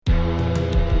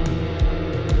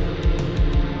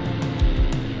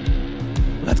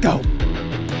go.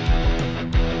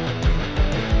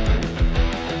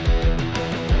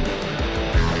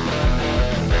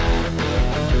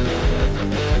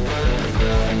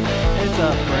 It's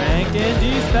a Frank and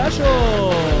Dee special.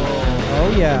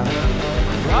 Oh, yeah.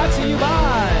 Brought to you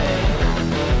by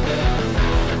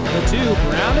the two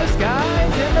brownest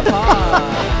guys in the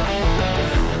pod.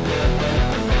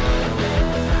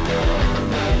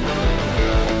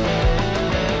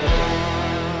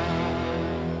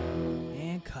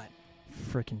 And cut.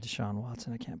 Freaking Deshaun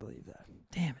Watson. I can't believe that.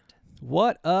 Damn it.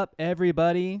 What up,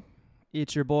 everybody?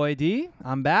 It's your boy D.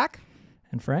 I'm back.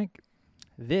 And Frank.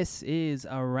 This is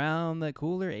Around the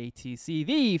Cooler ATC,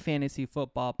 the fantasy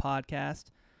football podcast,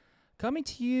 coming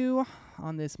to you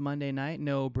on this Monday night.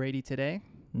 No Brady today.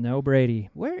 No Brady.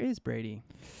 Where is Brady?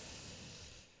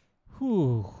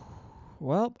 Whew.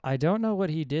 Well, I don't know what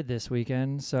he did this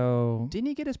weekend, so... Didn't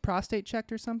he get his prostate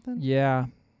checked or something? Yeah.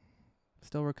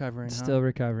 Still recovering, huh? Still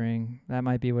recovering. That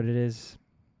might be what it is.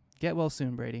 Get well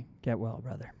soon, Brady. Get well,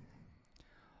 brother.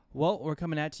 Well, we're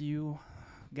coming at you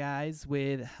guys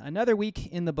with another week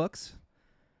in the books.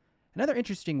 Another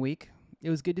interesting week.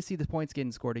 It was good to see the points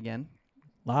getting scored again.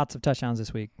 Lots of touchdowns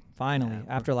this week. Finally.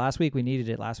 Yeah, After last week, we needed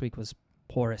it. Last week was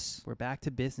porous. We're back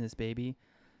to business, baby.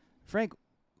 Frank,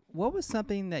 what was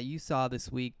something that you saw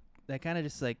this week that kind of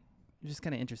just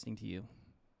kind of interesting to you?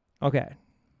 Okay.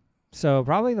 So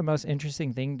probably the most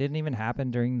interesting thing didn't even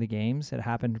happen during the games. It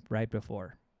happened right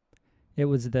before. It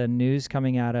was the news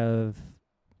coming out of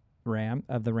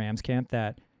the Rams camp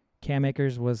that Cam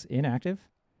Akers was inactive.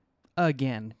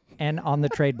 Again. And on the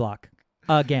trade block.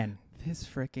 Again. This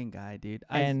freaking guy, dude.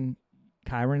 And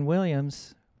Kyron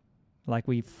Williams, like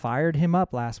we fired him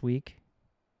up last week,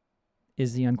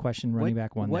 is the unquestioned running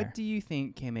back one What there. do you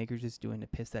think Cam Akers is doing to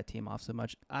piss that team off so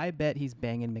much? I bet he's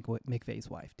banging McVay's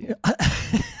wife, dude.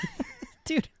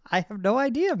 Dude, I have no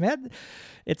idea, man.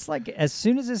 It's like as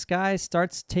soon as this guy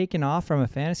starts taking off from a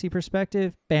fantasy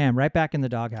perspective, bam, right back in the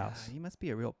doghouse. He must be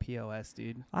a real POS,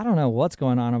 dude. I don't know what's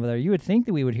going on over there. You would think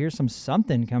that we would hear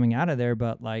something coming out of there,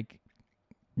 but like,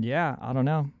 yeah, I don't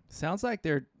know. Sounds like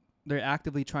they're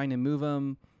actively trying to move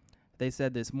him. They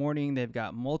said this morning they've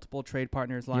got multiple trade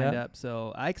partners lined up,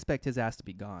 so I expect his ass to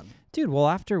be gone. Dude, well,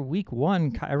 after week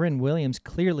one, Kyron Williams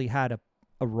clearly had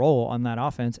a role on that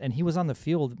offense, and he was on the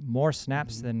field more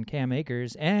snaps than Cam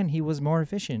Akers, and he was more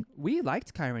efficient. We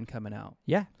liked Kyron coming out.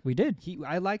 Yeah, we did.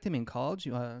 I liked him in college.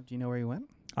 Do you know where he went?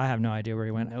 I have no idea where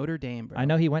he went. Notre Dame, bro. I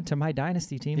know he went to my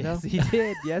dynasty team, Yes, though. he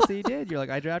did. Yes, he did. You're like,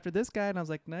 I drafted this guy, and I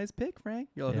was like, nice pick, Frank.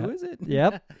 You're like, Yep. who is it?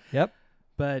 Yep.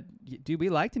 But, dude, we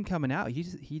liked him coming out.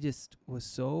 He just was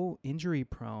so injury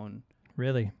prone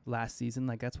Really? last season.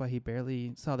 Like, that's why he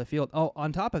barely saw the field. Oh,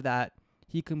 on top of that,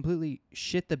 he completely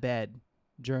shit the bed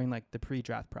during, like, the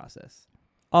pre-draft process.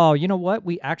 Oh, you know what?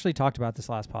 We actually talked about this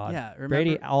last pod. Yeah, remember?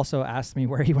 Brady also asked me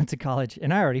where he went to college,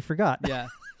 and I already forgot. Yeah.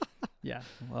 Yeah.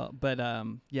 Well, but,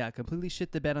 completely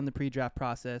shit the bed on the pre-draft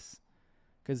process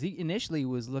because he initially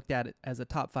was looked at as a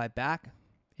top 5 back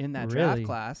in that draft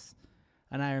class.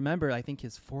 And I remember, I think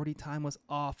his 40 time was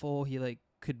awful. He, like,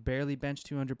 could barely bench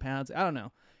 200 pounds. I don't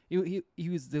know. He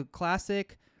was the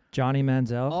classic Johnny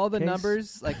Manziel. all the case?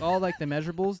 numbers, like all like the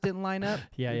measurables didn't line up.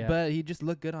 Yeah. But he just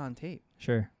looked good on tape.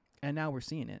 Sure. And now we're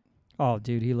seeing it. Oh,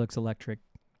 dude, he looks electric.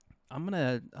 I'm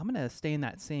gonna stay in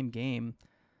that same game.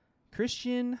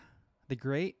 Christian, the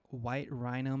great white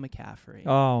rhino McCaffrey.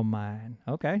 Oh, man.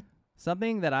 Okay.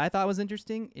 Something that I thought was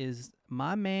interesting is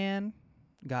my man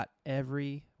got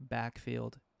every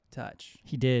backfield touch.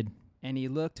 He did. And he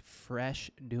looked fresh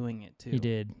doing it too. He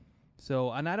did.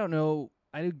 So, and I don't know,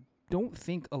 I don't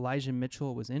think Elijah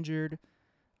Mitchell was injured.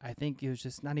 I think it was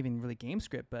just not even really game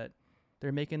script, but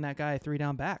they're making that guy a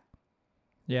 3-down back.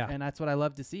 Yeah. And that's what I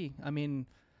love to see. I mean,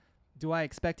 do I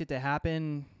expect it to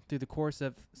happen through the course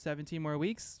of 17 more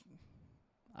weeks?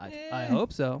 I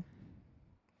hope so.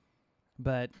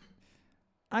 But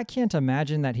I can't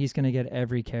imagine that he's going to get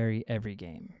every carry every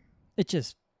game. It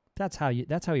just that's how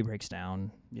he breaks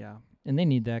down. yeah, And they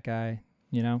need that guy,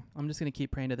 you know. I'm just going to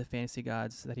keep praying to the fantasy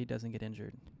gods that he doesn't get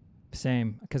injured.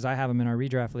 Same, because I have him in our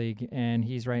redraft league, and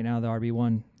he's right now the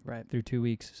RB1 Right. through 2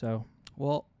 weeks. So,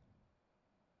 Well,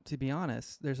 to be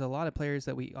honest, there's a lot of players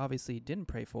that we obviously didn't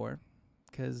pray for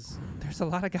because there's a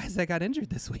lot of guys that got injured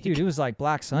this week. dude, it was like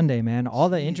Black Sunday, man. All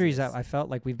the injuries that Jesus. I felt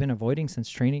like we've been avoiding since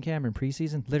training camp and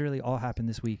preseason literally all happened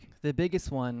this week. The biggest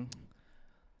one,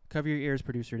 cover your ears,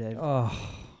 producer Dave. Oh,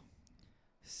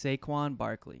 Saquon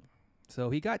Barkley. So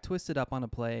he got twisted up on a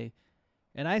play,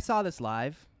 and I saw this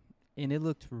live, and it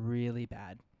looked really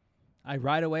bad.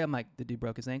 Right away, I'm like, the dude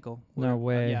broke his ankle. No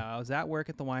way. Yeah, I was at work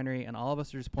at the winery, and all of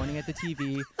us are just pointing at the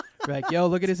TV, Like, yo,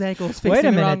 look at his ankles. Wait a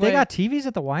the minute. wrong They way. got TVs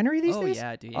at the winery these days?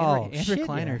 Yeah, dude. And shit,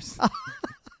 recliners.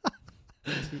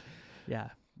 Yeah,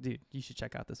 dude, you should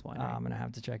check out this winery. I'm going to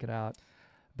have to check it out.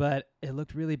 But it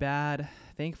looked really bad.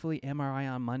 Thankfully, MRI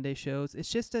on Monday shows it's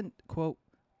just a, quote,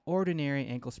 ordinary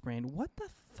ankle sprain. What the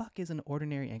fuck is an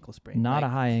ordinary ankle sprain? Not a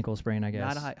high ankle sprain, I guess.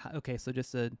 Not a high. Okay, so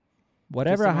just a...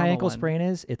 Whatever just a high normal ankle one. sprain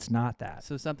is, it's not that.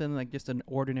 So something like just an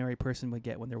ordinary person would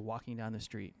get when they're walking down the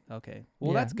street. Okay.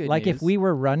 Well, Yeah. that's good Like news. if we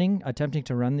were attempting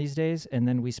to run these days, and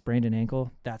then we sprained an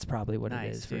ankle, that's probably what it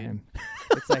Nice, is for dude. him.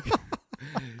 It's like... Did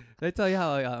I tell you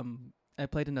how I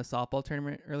played in a softball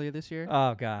tournament earlier this year?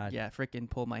 Oh, God. Yeah, freaking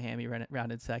pulled my hammy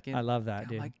rounded second. I love that, I'm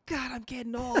dude. like, God, I'm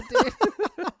getting old, dude.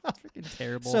 Freaking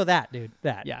terrible. So that, dude,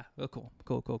 that. Yeah. Oh, cool.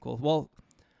 Well,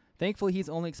 thankfully, he's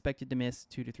only expected to miss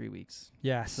 2 to 3 weeks.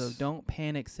 Yes. So don't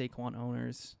panic, Saquon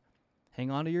owners.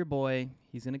 Hang on to your boy.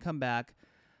 He's going to come back.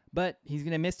 But he's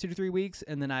going to miss 2 to 3 weeks,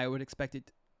 and then I would expect it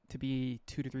to be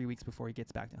 2 to 3 weeks before he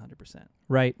gets back to 100%.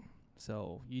 Right.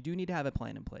 So you do need to have a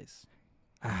plan in place.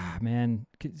 Ah, man.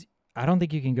 'Cause I don't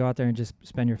think you can go out there and just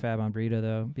spend your fab on Breida,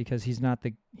 though, because he's not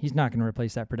going to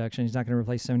replace that production. He's not going to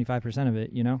replace 75% of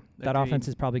it, you know? That Agreed. offense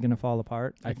is probably going to fall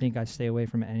apart. I think I stay away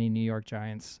from any New York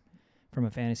Giants from a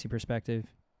fantasy perspective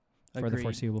for the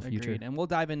foreseeable future. Agreed. And we'll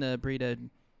dive into Breida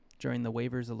during the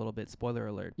waivers a little bit. Spoiler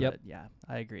alert. Yep. But yeah,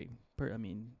 I agree. I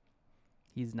mean,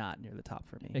 he's not near the top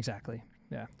for me. Exactly.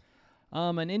 Yeah.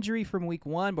 An injury from week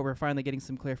 1, but we're finally getting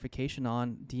some clarification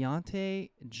on.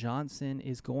 Deontay Johnson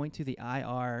is going to the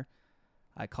IR.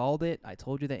 I called it. I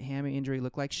told you that hammy injury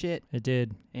looked like shit. It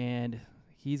did. And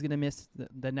he's going to miss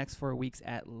the next 4 weeks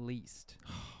at least.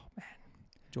 Oh, man.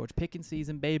 George Pickens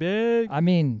season, baby. I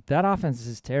mean, that offense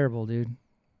is terrible, dude.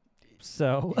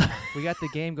 So We got the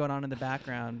game going on in the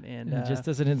background. And it just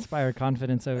doesn't inspire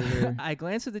confidence over here. I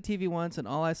glanced at the TV once, and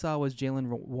all I saw was Jalen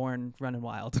Warren running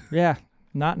wild. Yeah.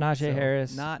 Not Najee So,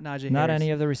 Harris. Not Najee Harris. Not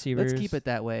any of the receivers. Let's keep it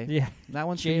that way. Yeah. That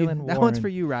one's for you. Jalen That one's Warren. for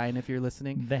you, Ryan, if you're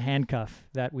listening. The handcuff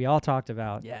that we all talked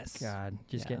about. Yes. God,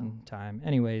 just Yeah. getting time.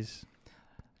 Anyways,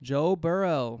 Joe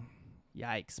Burrow.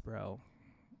 Yikes, bro.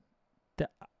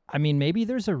 I mean, maybe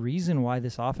there's a reason why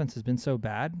this offense has been so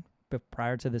bad. But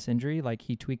prior to this injury, like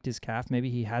he tweaked his calf. Maybe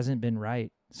he hasn't been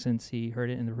right since he hurt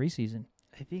it in the preseason.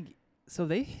 I think so.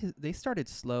 They started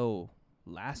slow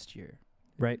last year,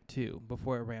 Right. too,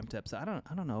 before it ramped up. So I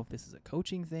don't know if this is a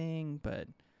coaching thing, but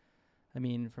I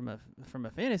mean, from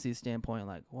a fantasy standpoint,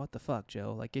 like what the fuck,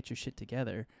 Joe? Like get your shit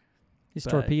together. He's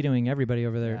But- torpedoing everybody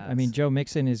over there. Yeah, I mean, it's- Joe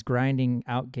Mixon is grinding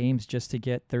out games just to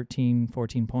get 13,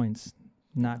 14 points.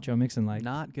 Not Joe Mixon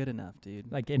Not good enough, dude.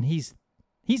 and he's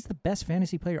the best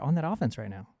fantasy player on that offense right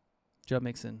now. Joe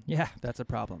Mixon. Yeah, That's a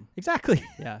problem. exactly.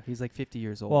 Yeah, he's like 50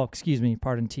 years old. Well, excuse me,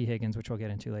 pardon T. Higgins, which we'll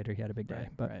get into later. He had a big day.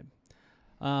 Right.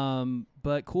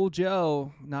 But Cool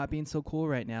Joe not being so cool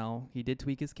right now. He did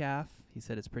tweak his calf. He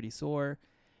said it's pretty sore,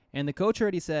 and the coach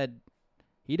already said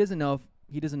he doesn't know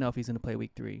if he's going to play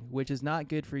week 3, which is not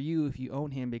good for you if you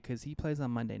own him because he plays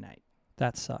on Monday night.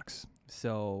 That sucks.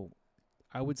 So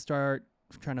I would start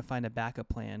trying to find a backup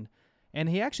plan. And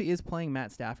he actually is playing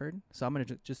Matt Stafford, so I'm going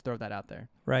to just throw that out there.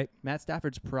 Right. Matt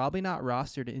Stafford's probably not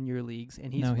rostered in your leagues,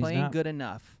 and he's No, he's playing not. good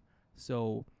enough.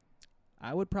 So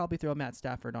I would probably throw Matt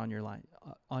Stafford on your line,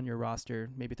 on your roster.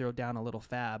 Maybe throw down a little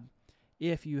fab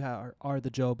if you are the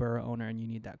Joe Burrow owner and you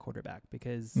need that quarterback.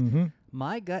 Because Mm-hmm.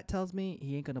 my gut tells me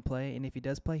he ain't going to play, and if he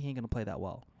does play, he ain't going to play that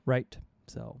well. Right.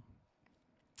 So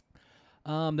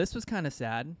this was kind of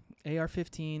sad.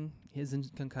 AR-15 is in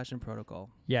concussion protocol.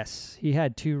 Yes, he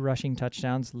had 2 rushing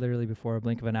touchdowns literally before a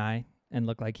blink of an eye, and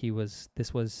looked like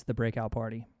this was the breakout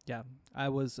party. Yeah, I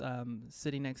was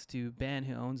sitting next to Ben,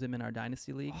 who owns him in our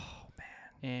Dynasty League. Oh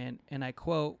man. And I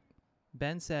quote,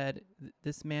 Ben said,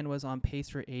 this man was on pace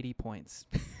for 80 points.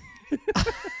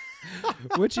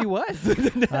 Which he was.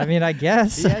 I mean, I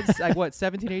guess. He had,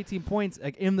 17, 18 points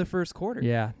in the first quarter.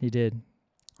 Yeah, he did.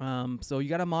 So you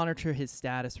got to monitor his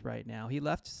status right now. He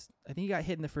left, I think he got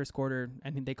hit in the first quarter,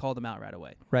 and they called him out right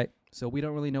away. Right. So we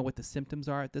don't really know what the symptoms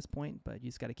are at this point, but you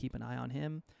just got to keep an eye on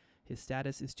him. His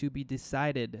status is to be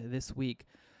decided this week.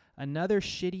 Another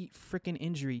shitty freaking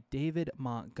injury, David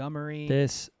Montgomery.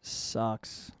 This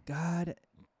sucks. God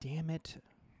damn it.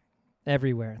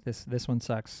 Everywhere. This one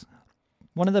sucks.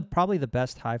 One of probably the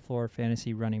best high floor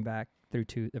fantasy running back through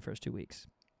the first 2 weeks.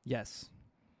 Yes.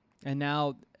 And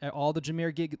now all the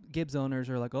Jahmyr Gibbs owners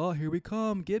are like, "Oh, here we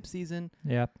come, Gibbs season."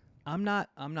 Yep. I'm not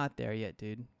there yet,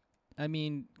 dude. I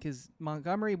mean, because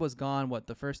Montgomery was gone.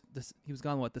 He was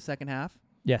gone. The second half?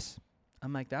 Yes.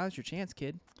 I'm like, that was your chance,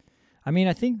 kid. I mean,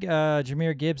 I think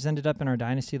Jahmyr Gibbs ended up in our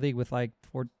Dynasty League with like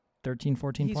 13,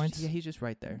 14 points. Yeah, he's just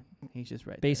right there. He's just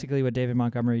right basically what David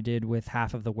Montgomery did with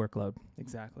half of the workload.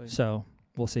 Exactly. So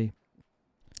we'll see.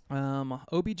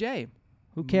 OBJ.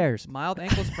 Who cares? Mild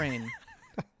ankle sprain.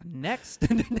 Next.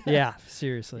 Yeah,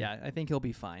 seriously. Yeah, I think he'll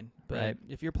be fine. But Right.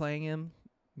 if you're playing him,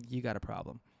 you got a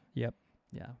problem. Yep.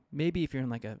 Yeah. Maybe if you're in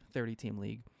like a 30-team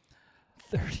league.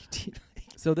 30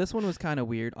 So this one was kind of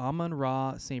weird.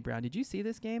 Amon-Ra, St. Brown. Did you see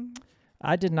this game?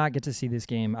 I did not get to see this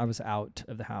game. I was out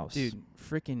of the house. Dude,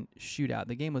 freaking shootout.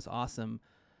 The game was awesome.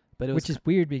 But it was Which is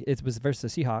weird. It was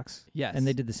versus the Seahawks. Yes. And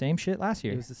they did the same shit last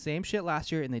year. It was the same shit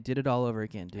last year, and they did it all over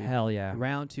again, dude. Hell yeah.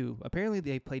 Round 2. Apparently,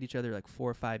 they played each other like 4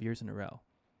 or 5 years in a row.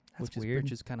 That's weird.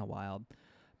 Which is kind of wild.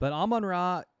 But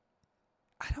Amon-Ra,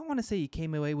 I don't want to say he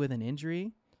came away with an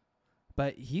injury,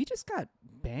 but he just got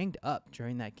banged up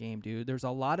during that game, dude. There's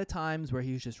a lot of times where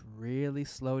he was just really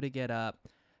slow to get up,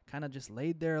 kind of just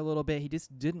laid there a little bit. He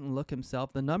just didn't look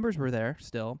himself. The numbers were there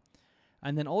still.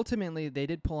 And then ultimately, they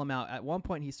did pull him out. At one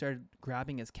point, he started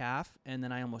grabbing his calf, and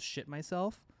then I almost shit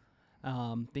myself,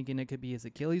 thinking it could be his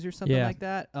Achilles or something like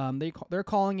that. They're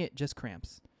calling it just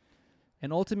cramps.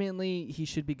 And ultimately, he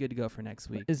should be good to go for next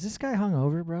week. Is this guy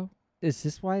hungover, bro? Is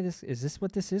this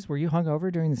what this is? Were you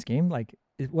hungover during this game? Like,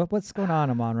 what's going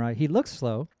on, Amon-Ra? He looks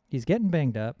slow. He's getting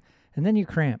banged up, and then you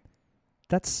cramp.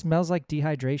 That smells like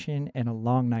dehydration and a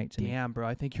long night to me. Damn, bro.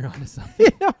 I think you're onto something.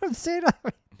 You know what I'm saying?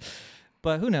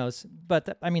 But who knows? But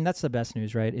that's the best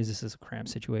news, right? This is a cramp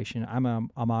situation. I'm a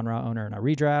Amon-Ra owner in a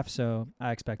redraft, so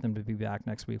I expect him to be back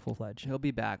next week full-fledged. He'll be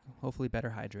back, hopefully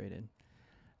better hydrated.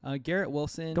 Garrett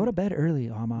Wilson. Go to bed early,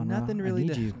 Amon-Ra. Nothing really I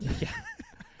need you. Yeah.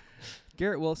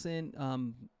 Garrett Wilson,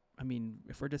 I mean,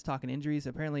 if we're just talking injuries,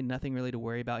 apparently nothing really to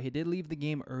worry about. He did leave the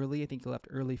game early. I think he left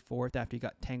early 4th after he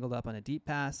got tangled up on a deep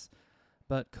pass.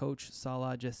 But Coach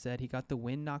Salah just said he got the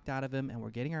wind knocked out of him, and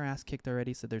we're getting our ass kicked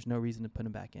already, so there's no reason to put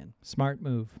him back in. Smart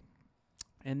move.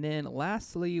 And then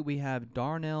lastly, we have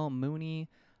Darnell Mooney,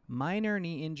 minor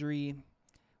knee injury.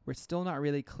 We're still not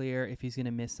really clear if he's going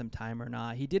to miss some time or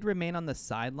not. He did remain on the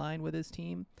sideline with his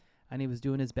team, and he was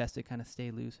doing his best to kind of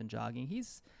stay loose and jogging.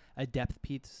 He's a depth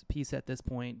piece at this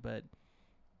point, but,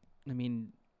 I mean,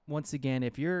 once again,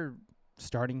 if you're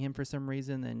starting him for some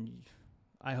reason, then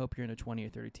I hope you're in a 20 or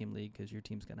 30-team league because your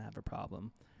team's going to have a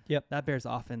problem. Yep. That Bears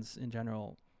offense in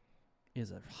general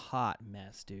is a hot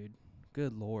mess, dude.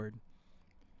 Good Lord.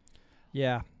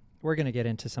 Yeah, we're going to get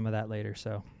into some of that later,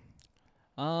 so.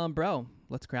 Bro,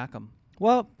 let's crack them.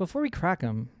 Well, before we crack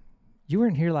them, you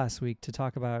weren't here last week to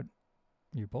talk about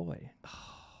your boy.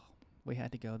 We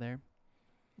had to go there.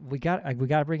 We got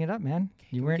to bring it up, man.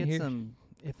 You weren't here.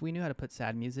 If we knew how to put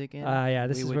sad music in. Yeah,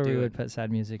 this is where we would put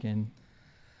sad music in.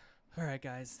 All right,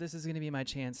 guys, this is going to be my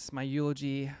chance, my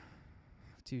eulogy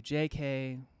to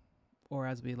JK, or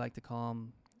as we like to call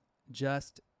him,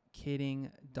 Just Kidding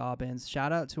Dobbins.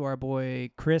 Shout out to our boy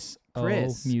Chris O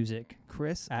Music.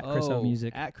 Chris at O, Chris O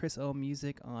Music. At Chris O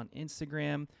Music on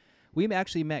Instagram. We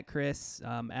actually met Chris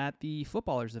at the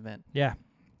Footballers event. Yeah.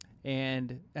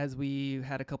 And as we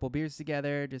had a couple beers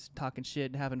together, just talking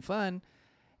shit and having fun,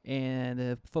 and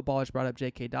the Footballers brought up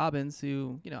J.K. Dobbins,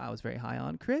 who, I was very high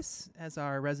on. Chris, as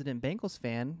our resident Bengals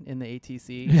fan in the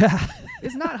ATC,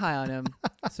 is not high on him.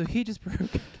 So he just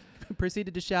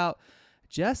proceeded to shout,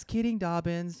 "Just kidding,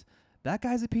 Dobbins. That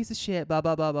guy's a piece of shit, blah,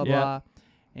 blah, blah, blah, blah."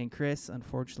 And Chris,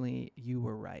 unfortunately, you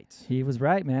were right. He was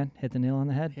right, man. Hit the nail on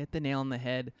the head. Hit the nail on the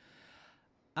head.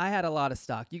 I had a lot of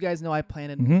stock. You guys know I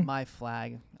planted my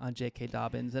flag on J.K.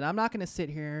 Dobbins, and I'm not going to sit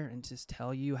here and just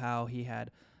tell you how he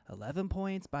had 11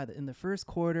 points in the first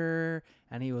quarter,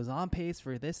 and he was on pace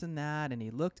for this and that, and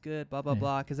he looked good, blah, blah,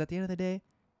 blah, because at the end of the day, it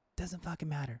doesn't fucking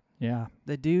matter. Yeah.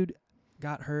 The dude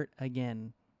got hurt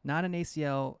again. Not an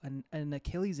ACL, an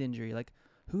Achilles injury. Like,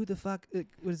 who the fuck,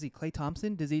 what is he, Klay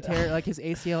Thompson? Does he tear, his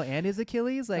ACL and his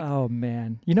Achilles? Like, oh,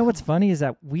 man. You know what's funny is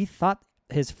that we thought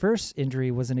his first injury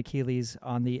was an Achilles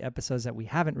on the episodes that we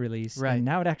haven't released. Right. And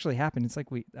now it actually happened. It's like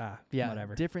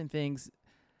whatever. Different things.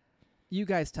 You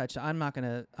guys touched. I'm not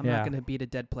gonna beat a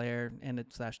dead player and a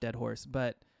 /dead horse,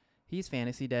 but he's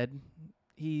fantasy dead.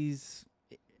 He's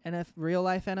real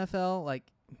life NFL, like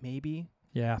maybe.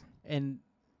 Yeah. And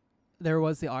there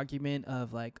was the argument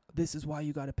of this is why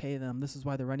you got to pay them. This is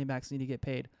why the running backs need to get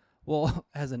paid. Well,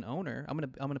 as an owner, I'm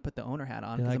gonna put the owner hat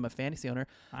on because I'm a fantasy owner.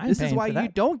 This is why you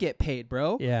don't get paid,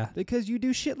 bro. Yeah. Because you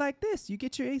do shit like this. You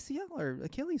get your ACL or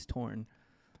Achilles torn.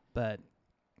 But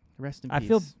rest in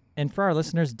peace. And for our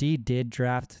listeners, Dee did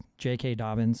draft J.K.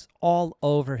 Dobbins all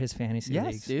over his fantasy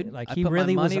leagues. Yes, dude. Like, he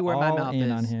really was all in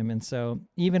on him. And so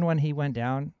even when he went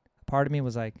down, part of me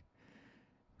was like,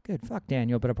 good, fuck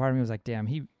Daniel. But a part of me was like, damn,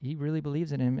 he really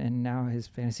believes in him, and now his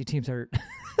fantasy team's hurt.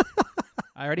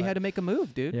 I already had to make a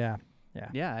move, dude. Yeah.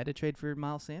 Yeah, I had to trade for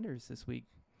Miles Sanders this week.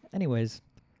 Anyways,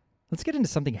 let's get into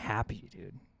something happy,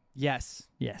 dude. Yes.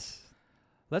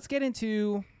 Let's get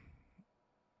into.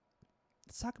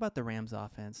 Let's talk about the Rams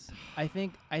offense. I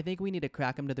think we need to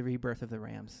crack them to the rebirth of the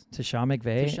Rams. To Sean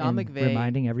McVay,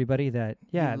 reminding everybody that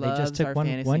they just took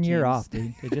one year off,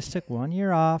 dude. They just took 1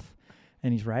 year off,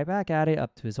 and he's right back at it,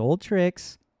 up to his old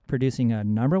tricks, producing a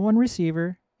number 1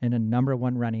 receiver and a number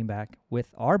 1 running back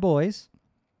with our boys.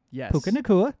 Yes, Puka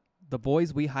Nacua, the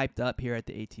boys we hyped up here at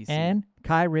the ATC, and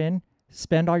Kyren.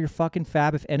 Spend all your fucking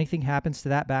fab if anything happens to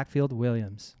that backfield.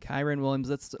 Williams. Kyren Williams.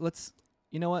 Let's.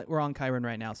 You know what? We're on Kyren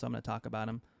right now, so I'm going to talk about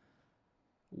him.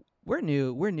 We're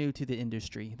new to the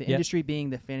industry. The industry being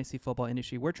the fantasy football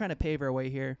industry. We're trying to pave our way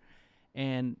here,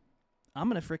 and I'm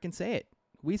going to freaking say it.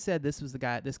 We said this was the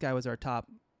guy. This guy was our top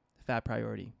fab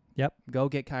priority. Yep. Go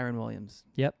get Kyren Williams.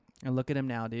 Yep. And look at him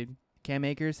now, dude. Cam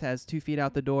Akers has 2 feet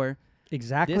out the door.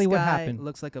 Exactly what happened. This guy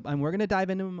looks like and we're going to dive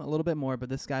into him a little bit more, but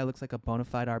this guy looks like a bona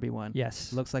fide RB1.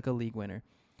 Yes. Looks like a league winner.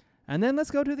 And then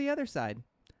let's go to the other side.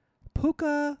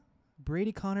 Puka,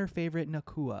 Brady Connor favorite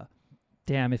Nacua.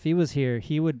 Damn, if he was here,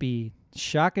 he would be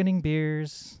shotgunning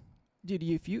beers.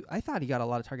 Dude, I thought he got a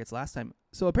lot of targets last time.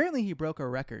 So apparently he broke a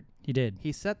record. He did.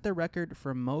 He set the record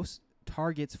for most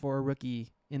targets for a rookie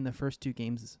in the first 2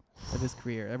 games of his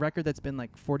career. A record that's been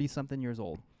like 40-something years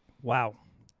old. Wow.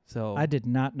 So I did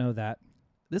not know that.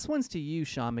 This one's to you,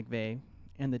 Sean McVay,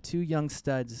 and the 2 young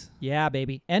studs. Yeah,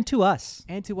 baby. And to us.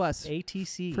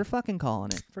 ATC. For fucking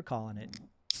calling it. For calling it.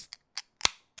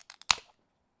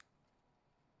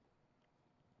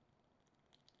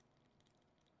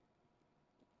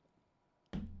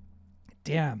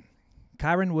 Damn.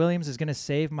 Kyren Williams is going to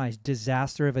save my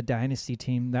disaster of a dynasty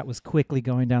team that was quickly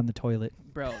going down the toilet.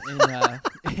 Bro,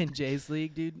 in Jay's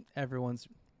league, dude, everyone's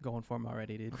going for him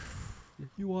already, dude.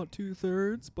 You want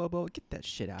 2/3? Bubba, get that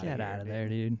shit out of here. Get out of there,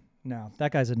 dude. No,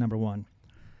 that guy's a number 1.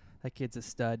 That kid's a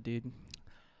stud, dude.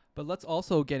 But let's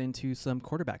also get into some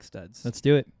quarterback studs. Let's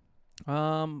do it.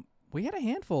 We had a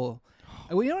handful.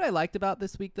 You know what I liked about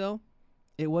this week, though?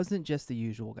 It wasn't just the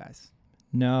usual guys.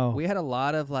 No. We had a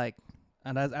lot of, like,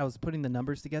 and as I was putting the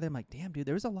numbers together, I'm like, damn, dude,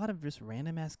 there was a lot of just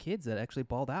random-ass kids that actually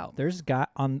balled out. There's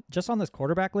on this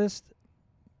quarterback list,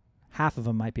 half of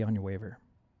them might be on your waiver.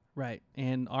 Right.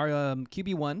 And our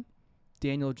QB1,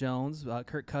 Daniel Jones,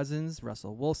 Kirk Cousins,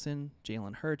 Russell Wilson,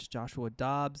 Jalen Hurts, Joshua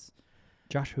Dobbs.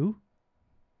 Josh who?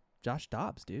 Josh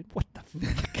Dobbs, dude. What the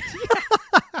fuck?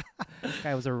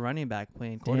 Guy was a running back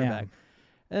playing quarterback.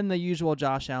 Damn. And the usual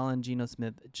Josh Allen, Geno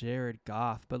Smith, Jared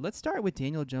Goff. But let's start with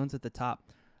Daniel Jones at the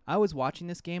top. I was watching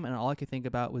this game, and all I could think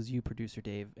about was you, Producer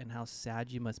Dave, and how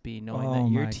sad you must be knowing that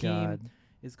your team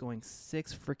is going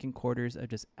 6 freaking quarters of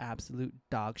just absolute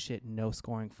dog shit, no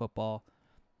scoring football.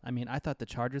 I mean, I thought the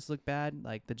Chargers looked bad.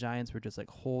 Like, the Giants were just like,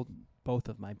 hold both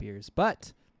of my beers.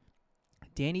 But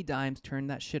Danny Dimes turned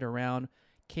that shit around,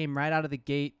 came right out of the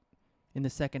gate in the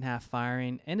second half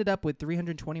firing, ended up with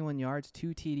 321 yards, 2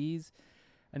 TDs,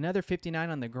 another 59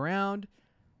 on the ground.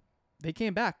 They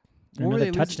came back.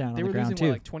 Another touchdown on the ground, too.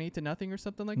 They were losing, like, 20-0 or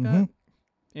something like that?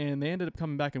 And they ended up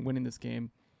coming back and winning this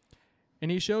game. And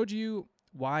he showed you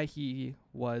why he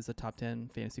was a top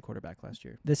 10 fantasy quarterback last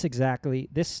year. This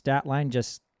stat line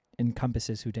just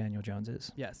encompasses who Daniel Jones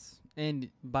is. Yes. And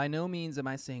by no means am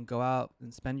I saying go out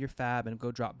and spend your fab and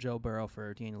go drop Joe Burrow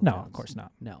for Daniel No, Jones. of course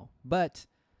not. No. But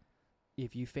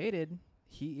if you faded,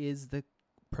 he is the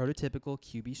prototypical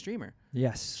QB streamer.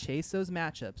 Yes. Chase those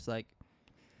matchups. Like,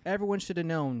 everyone should have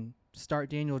known, start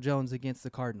Daniel Jones against the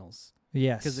Cardinals.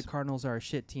 Yes. Because the Cardinals are a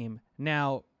shit team.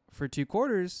 Now, for 2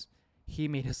 quarters, he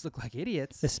made us look like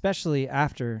idiots. Especially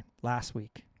after last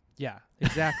week. Yeah,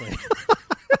 exactly.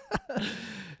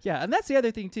 Yeah, and that's the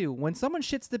other thing, too. When someone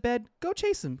shits the bed, go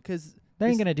chase them, because they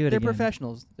ain't going to do it again. They're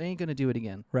professionals. They ain't going to do it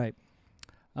again. Right.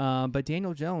 But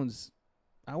Daniel Jones,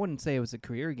 I wouldn't say it was a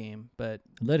career game, but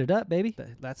lit it up, baby.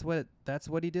 That's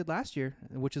what he did last year,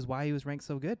 which is why he was ranked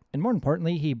so good. And more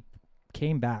importantly, he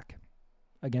came back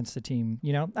against the team.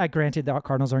 You know, granted the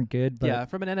Cardinals aren't good, but yeah,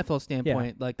 from an NFL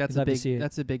standpoint, like that's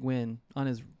a big win on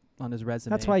his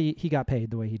resume. That's why he got paid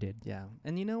the way he did. Yeah,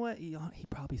 and you know what? He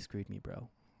probably screwed me, bro.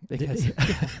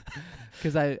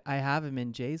 Because I have him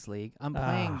in Jay's league.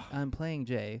 I'm playing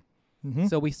Jay. Mm-hmm.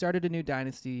 So we started a new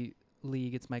dynasty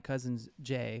league. It's my cousin's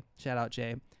Jay. Shout out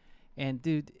Jay. And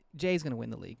dude, Jay's gonna win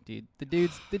the league, dude. The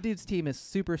dude's team is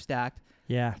super stacked.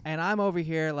 Yeah. And I'm over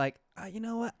here like, you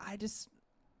know what? I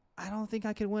don't think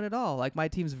I can win at all. Like, my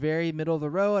team's very middle of the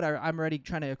road. I'm already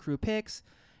trying to accrue picks.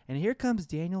 And here comes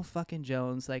Daniel fucking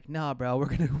Jones. Like, nah, bro,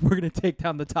 we're gonna take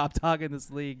down the top dog in this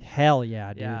league. Hell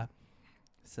yeah, dude. Yeah.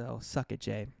 So suck it,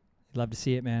 Jay. Love to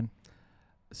see it, man.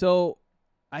 So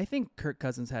I think Kirk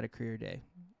Cousins had a career day.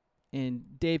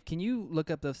 And Dave, can you look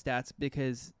up those stats?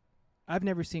 Because I've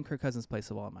never seen Kirk Cousins play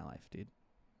so well in my life, dude.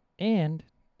 And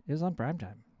it was on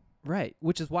primetime. Right,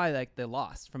 which is why like they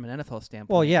lost from an NFL standpoint.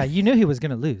 Well, yeah, you knew he was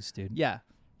going to lose, dude. Yeah,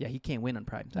 he can't win on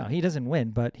primetime. No, he doesn't win,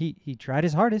 but he tried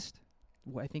his hardest.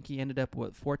 Well, I think he ended up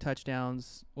with 4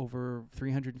 touchdowns, over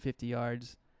 350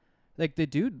 yards. Like the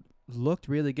dude looked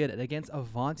really good against a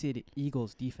vaunted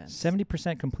Eagles defense.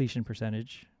 70% completion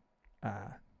percentage,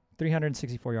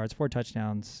 364 yards, 4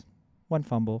 touchdowns, 1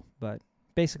 fumble, but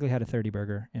basically had a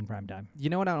 30-burger in prime time.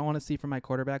 You know what I want to see from my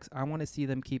quarterbacks? I want to see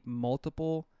them keep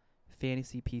multiple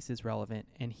fantasy pieces relevant,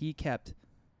 and he kept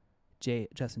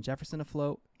Justin Jefferson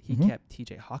afloat. He kept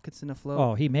T.J. Hawkinson afloat.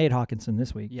 Oh, he made Hawkinson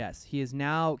this week. Yes, he is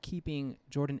now keeping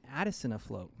Jordan Addison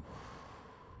afloat.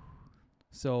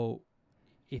 So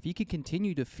if you could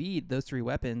continue to feed those 3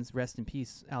 weapons, rest in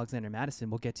peace, Alexander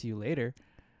Madison. We'll get to you later.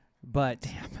 But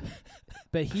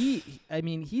but he's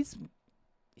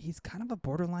kind of a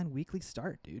borderline weekly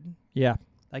start, dude. Yeah.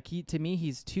 Like to me,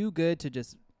 he's too good to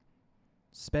just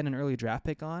spend an early draft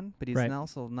pick on, but he's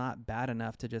also not bad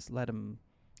enough to just let him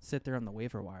sit there on the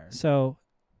waiver wire. So,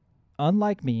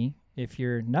 unlike me, if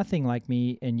you're nothing like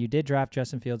me and you did draft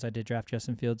Justin Fields, I did draft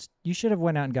Justin Fields, you should have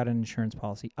went out and got an insurance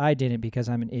policy. I didn't because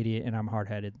I'm an idiot and I'm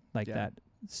hard-headed like that.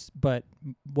 But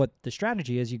what the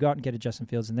strategy is, you go out and get a Justin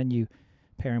Fields, and then you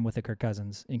pair him with a Kirk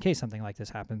Cousins in case something like this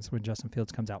happens when Justin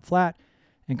Fields comes out flat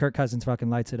and Kirk Cousins fucking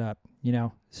lights it up, you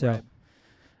know? So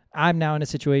I'm now in a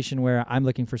situation where I'm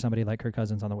looking for somebody like Kirk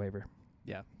Cousins on the waiver.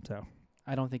 Yeah. So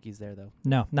I don't think he's there, though.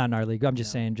 No, not in our league. I'm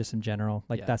just saying, just in general,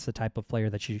 that's the type of player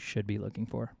that you should be looking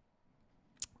for.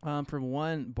 From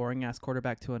one boring-ass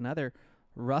quarterback to another,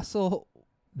 Russell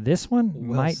This one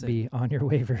Wilson might be on your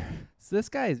waiver. So this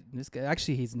guy,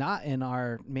 actually, he's not in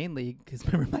our main league because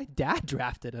remember my dad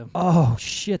drafted him. Oh,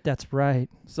 shit, that's right.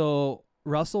 So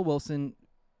Russell Wilson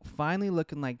finally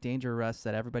looking like Danger Russ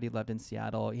that everybody loved in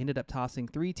Seattle. He ended up tossing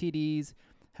 3 TDs,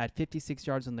 had 56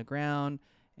 yards on the ground,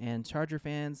 and Charger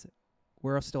fans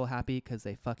were still happy because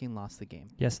they fucking lost the game.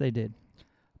 Yes, they did.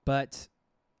 But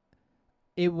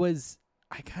it was,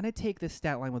 I kind of take this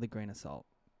stat line with a grain of salt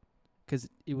because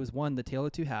it was the tale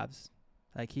of 2 halves.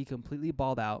 Like he completely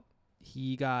balled out.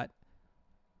 He got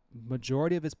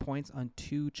majority of his points on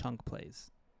 2 chunk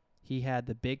plays. He had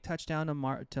the big touchdown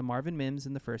to Marvin Mims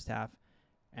in the first half,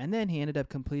 and then he ended up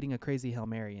completing a crazy Hail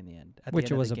Mary in the end.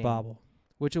 Which was a bobble.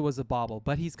 Which it was a bobble,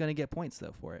 but he's going to get points,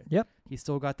 though, for it. Yep. He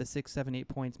still got the 6, 7, 8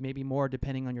 points, maybe more,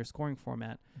 depending on your scoring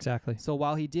format. Exactly. So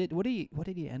while he did, what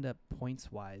did he end up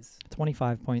points-wise?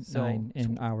 25.9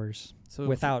 in hours. So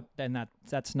without, and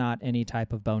that's not any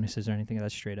type of bonuses or anything.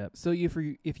 That's straight up. So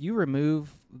if you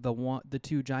remove the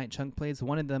 2 giant chunk plays,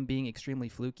 one of them being extremely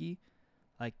fluky,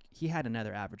 like he had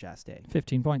another average-ass day.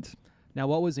 15 points. Now,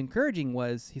 what was encouraging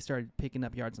was he started picking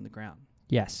up yards on the ground.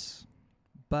 Yes.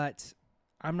 But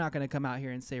I'm not going to come out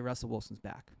here and say Russell Wilson's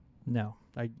back. No.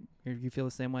 You feel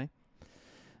the same way?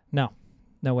 No.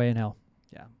 No way in hell.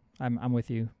 Yeah. I'm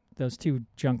with you. Those 2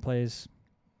 junk plays,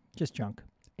 just junk.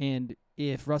 And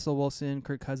if Russell Wilson,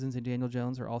 Kirk Cousins, and Daniel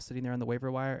Jones are all sitting there on the waiver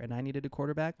wire and I needed a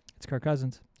quarterback, it's Kirk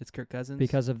Cousins. It's Kirk Cousins.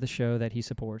 Because of the show that he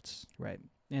supports. Right.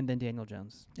 And then Daniel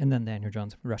Jones. And then Daniel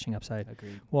Jones rushing upside.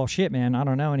 Agreed. Well, shit, man. I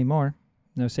don't know anymore.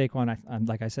 No Saquon.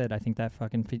 Like I said, I think that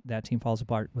that team falls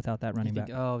apart without that running back.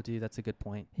 Oh, dude, that's a good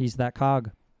point. He's that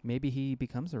cog. Maybe he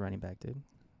becomes a running back, dude.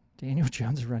 Daniel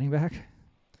Jones, running back?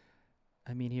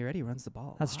 I mean, he already runs the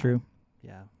ball. That's true.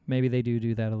 Yeah. Maybe they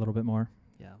do that a little bit more.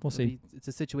 Yeah. We'll see. It's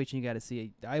a situation you got to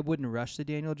see. I wouldn't rush to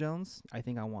Daniel Jones. I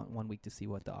think I want 1 week to see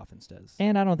what the offense does.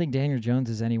 And I don't think Daniel Jones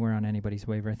is anywhere on anybody's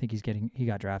waiver. I think he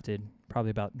got drafted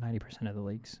probably about 90% of the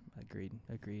leagues.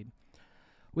 Agreed.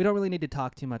 We don't really need to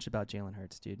talk too much about Jalen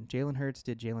Hurts, dude. Jalen Hurts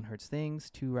did Jalen Hurts things.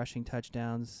 2 rushing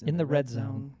touchdowns in the red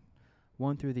zone.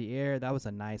 1 through the air. That was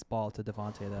a nice ball to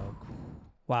Devontae, though.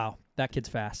 Wow, that kid's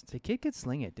fast. The kid could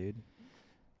sling it, dude.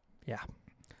 Yeah.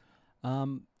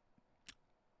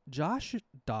 Josh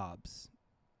Dobbs.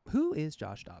 Who is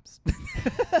Josh Dobbs?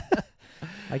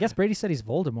 I guess Brady said he's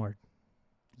Voldemort.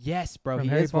 Yes, bro. From He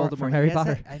Harry is Potter- Voldemort. from Harry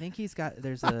Potter. I think he's got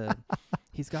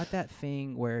he's got that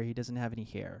thing where he doesn't have any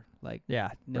hair. Like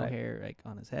no hair like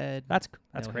on his head. That's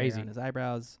no crazy. hair on his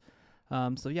eyebrows.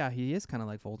 So yeah, he is kind of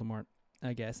like Voldemort,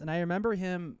 I guess. And I remember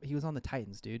him, he was on the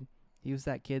Titans, dude. He was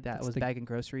that kid that was bagging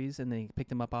groceries, and they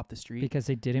picked him up off the street. Because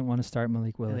they didn't want to start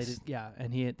Malik Willis.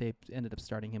 And they ended up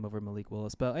starting him over Malik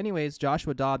Willis. But anyways,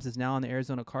 Joshua Dobbs is now on the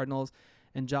Arizona Cardinals,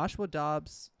 and Joshua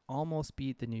Dobbs almost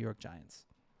beat the New York Giants.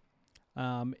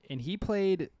 And he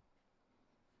played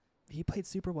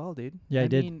super well, dude. Yeah, he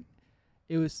did. I mean,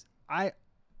 it was I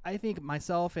think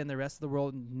myself and the rest of the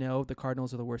world know the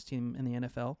Cardinals are the worst team in the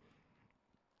NFL.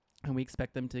 and we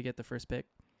expect them to get the first pick.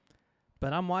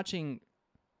 But I'm watching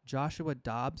Joshua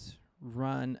Dobbs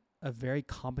run a very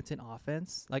competent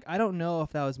offense. Like, I don't know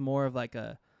if that was more of like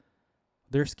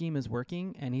their scheme is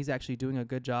working and he's actually doing a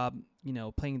good job,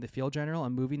 playing the field general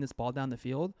and moving this ball down the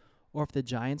field, or if the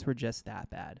Giants were just that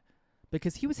bad.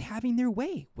 Because he was having their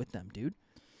way with them, dude.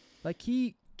 Like,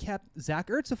 he kept Zach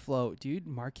Ertz afloat, dude.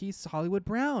 Marquise Hollywood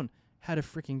Brown had a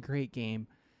freaking great game.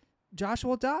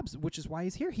 Joshua Dobbs, which is why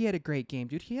he's here, he had a great game,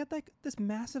 dude. He had, like, this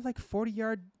massive, like,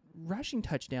 40-yard rushing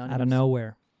touchdown. Out of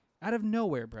nowhere. Out of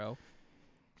nowhere, bro.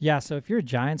 Yeah, so if you're a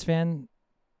Giants fan,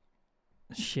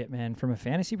 shit, man, from a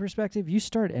fantasy perspective, you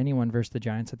start anyone versus the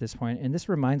Giants at this point. And this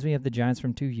reminds me of the Giants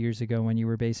from 2 years ago when you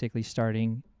were basically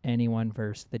starting anyone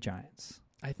versus the Giants.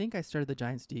 I think I started the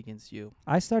Giants D against you.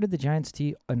 I started the Giants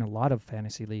D in a lot of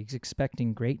fantasy leagues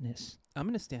expecting greatness. I'm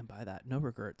going to stand by that. No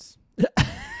regrets.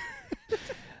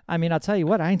 I mean, I'll tell you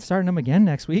what, I ain't starting them again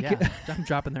next week. Yeah, I'm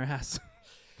dropping their ass.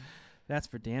 That's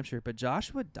for damn sure. But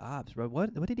Joshua Dobbs, bro,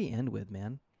 what did he end with,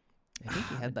 man? I think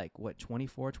he had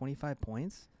 24, 25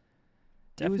 points?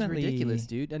 Definitely. It was ridiculous,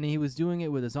 dude. And he was doing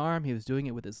it with his arm. He was doing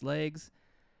it with his legs.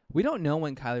 We don't know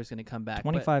when Kyler's going to come back.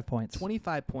 25 points.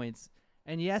 25 points.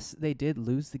 And yes, they did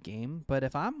lose the game. But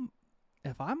if I'm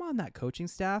on that coaching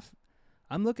staff,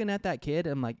 I'm looking at that kid.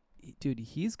 I'm like, dude,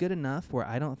 he's good enough where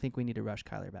I don't think we need to rush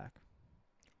Kyler back.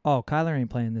 Oh, Kyler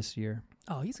ain't playing this year.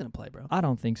 Oh, he's going to play, bro. I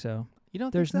don't think so. You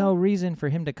don't There's think so? no reason for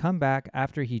him to come back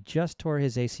after he just tore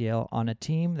his ACL on a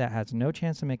team that has no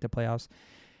chance to make the playoffs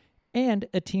and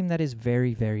a team that is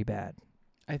very, very bad.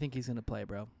 I think he's going to play,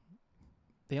 bro.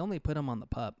 They only put him on the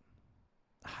pup.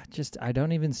 I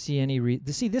don't even see any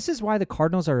See, this is why the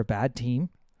Cardinals are a bad team,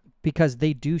 because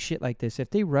they do shit like this.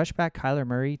 If they rush back Kyler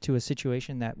Murray to a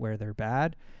situation where they're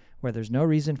bad, where there's no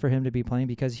reason for him to be playing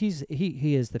because he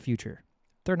is the future.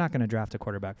 They're not going to draft a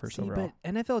quarterback first overall.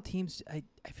 But NFL teams, I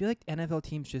feel like NFL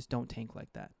teams just don't tank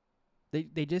like that.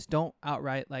 They just don't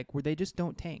outright, where they just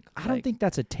don't tank. I don't think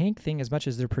that's a tank thing as much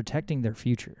as they're protecting their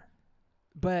future.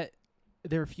 But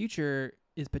their future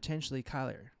is potentially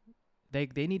Kyler.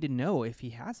 They need to know if he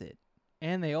has it.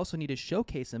 And they also need to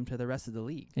showcase him to the rest of the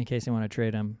league. In case they want to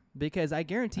trade him. Because I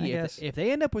guarantee if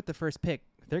they end up with the first pick,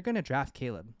 they're going to draft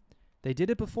Caleb. They did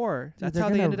it before. That's how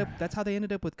they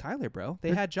ended up with Kyler, bro.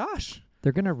 They had Josh.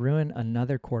 They're going to ruin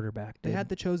another quarterback. They had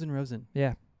the chosen Rosen.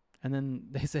 Yeah. And then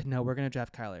they said, no, we're going to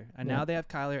draft Kyler. And now they have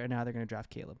Kyler, and now they're going to draft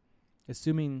Caleb.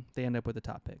 Assuming they end up with the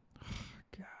top pick.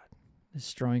 God.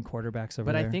 Destroying quarterbacks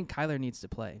over there. But I think Kyler needs to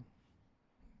play.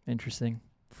 Interesting.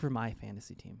 For my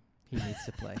fantasy team. He needs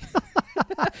to play.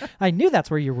 I knew that's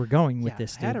where you were going with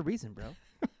this, dude. I had a reason, bro.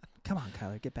 Come on,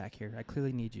 Kyler, get back here. I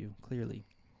clearly need you. Clearly.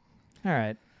 All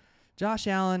right. Josh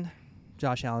Allen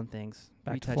things.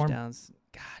 Back 3 to form. touchdowns.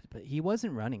 God, but he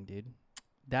wasn't running, dude.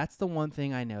 That's the one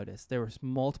thing I noticed. There was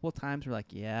multiple times where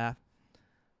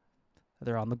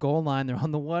they're on the goal line. They're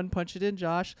on the one. Punch it in,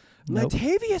 Josh. Nope.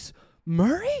 Latavius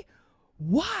Murray?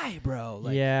 Why, bro?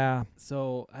 Yeah.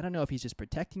 So I don't know if he's just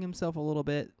protecting himself a little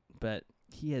bit, but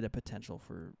he had a potential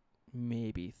for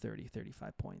maybe 30,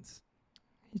 35 points.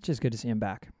 It's just good to see him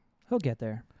back. He'll get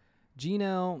there.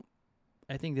 Geno,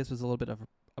 I think this was a little bit of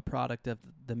a product of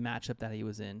the matchup that he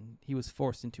was in. He was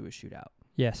forced into a shootout.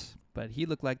 Yes. But he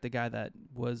looked like the guy that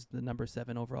was the number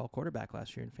 7 overall quarterback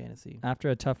last year in fantasy. After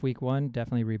a tough week 1,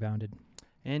 definitely rebounded.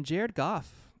 And Jared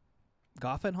Goff.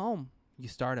 Goff at home. You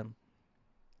start him.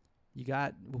 You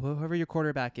got whoever your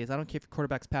quarterback is. I don't care if your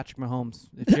quarterback's Patrick Mahomes.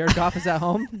 If Jared Goff is at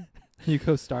home, you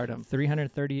go start him.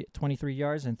 23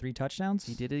 yards and 3 touchdowns.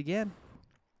 He did it again.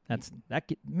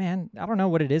 Man, I don't know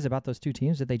what it is about those two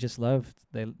teams that they just love.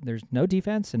 There's no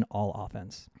defense and all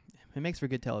offense. It makes for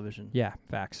good television. Yeah,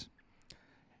 facts.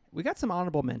 We got some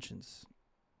honorable mentions,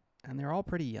 and they're all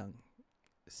pretty young.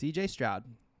 C.J. Stroud.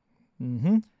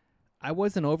 Mm-hmm. I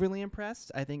wasn't overly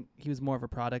impressed. I think he was more of a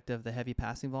product of the heavy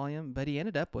passing volume, but he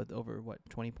ended up with over,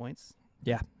 20 points?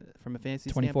 Yeah. From a fantasy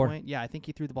 24. standpoint. Yeah, I think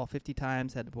he threw the ball 50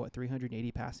 times, had,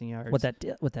 380 passing yards. What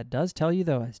that does tell you,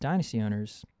 though, as dynasty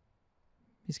owners,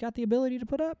 he's got the ability to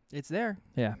put up. It's there.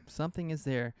 Yeah. Something is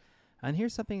there. And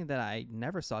here's something that I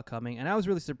never saw coming, and I was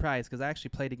really surprised because I actually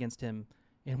played against him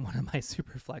in one of my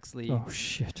super flex leagues. Oh,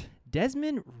 shit.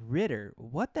 Desmond Ridder.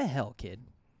 What the hell, kid?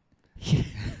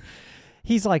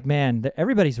 He's like, man,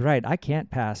 everybody's right. I can't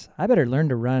pass. I better learn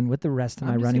to run with the rest of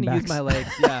my running backs. I'm just going to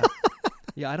use my legs, yeah.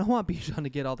 Yeah, I don't want Bijan to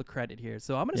get all the credit here,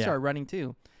 so I'm going to start running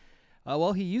too.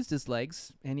 Well, he used his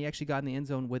legs, and he actually got in the end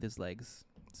zone with his legs.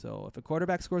 So if a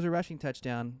quarterback scores a rushing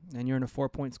touchdown and you're in a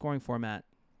 4-point scoring format,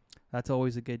 that's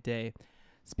always a good day.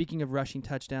 Speaking of rushing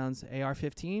touchdowns,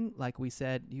 AR-15, like we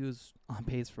said, he was on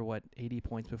pace for 80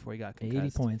 points before he got concussed.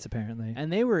 80 points, apparently.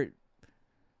 And they were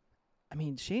I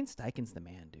mean, Shane Steichen's the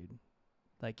man, dude.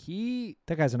 Like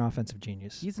that guy's an offensive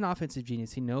genius. He's an offensive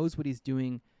genius. He knows what he's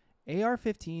doing.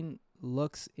 AR-15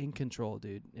 looks in control,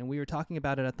 dude. And we were talking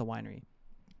about it at the winery.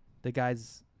 The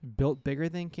guy's built bigger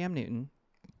than Cam Newton.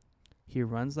 He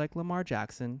runs like Lamar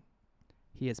Jackson.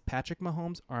 He has Patrick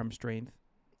Mahomes' arm strength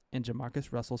and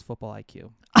Jamarcus Russell's football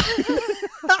IQ.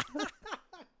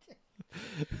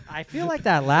 I feel like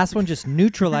that last one just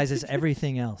neutralizes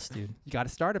everything else, dude. You got to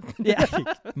start him. Yeah,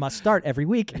 must start every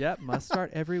week. Yep, must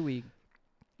start every week.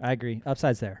 I agree.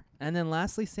 Upside's there. And then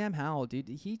lastly, Sam Howell, dude.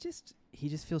 He just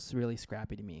feels really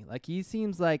scrappy to me. Like he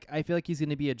seems like I feel like he's going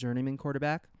to be a journeyman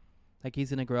quarterback. Like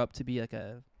he's going to grow up to be like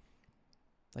a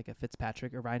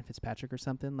Fitzpatrick or Ryan Fitzpatrick or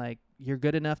something. Like you're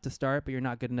good enough to start, but you're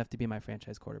not good enough to be my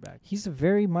franchise quarterback. He's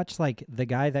very much like the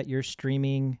guy that you're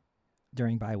streaming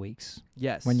during bye weeks.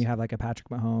 Yes. When you have like a Patrick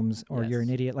Mahomes or you're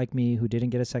an idiot like me who didn't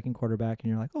get a second quarterback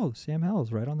and you're like, oh, Sam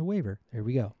Howell's right on the waiver. There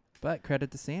we go. But credit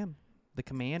to Sam. The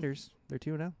Commanders, they're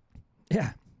 2-0.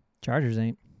 Yeah. Chargers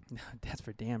ain't. That's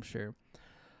for damn sure.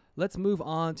 Let's move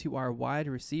on to our wide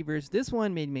receivers. This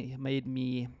one made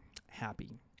me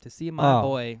happy to see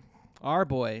our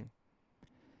boy,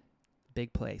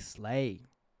 big play, Slay.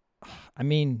 I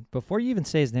mean, before you even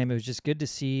say his name, it was just good to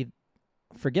see.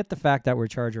 Forget the fact that we're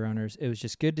Charger owners. It was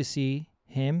just good to see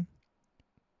him,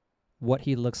 what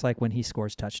he looks like when he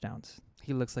scores touchdowns.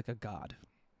 He looks like a god.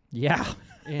 Yeah.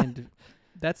 And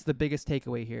that's the biggest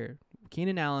takeaway here.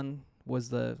 Keenan Allen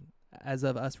was as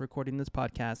of us recording this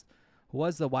podcast,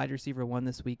 was the wide receiver one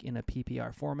this week in a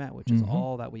PPR format, which is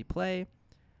all that we play.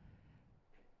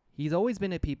 He's always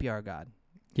been a PPR god.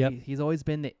 Yep. He's always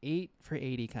been the 8 for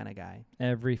 80 kind of guy.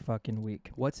 Every fucking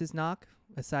week. What's his knock,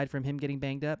 aside from him getting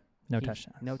banged up? No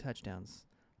touchdowns. No touchdowns.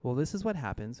 Well, this is what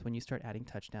happens when you start adding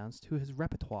touchdowns to his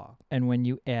repertoire. And when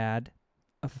you add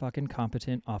a fucking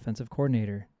competent offensive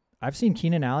coordinator. I've seen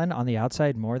Keenan Allen on the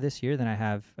outside more this year than I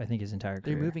have, I think, his entire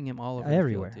career. They're moving him all over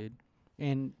everywhere, the field, dude.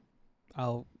 And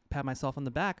I'll pat myself on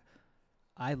the back.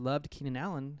 I loved Keenan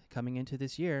Allen coming into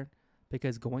this year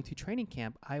because going to training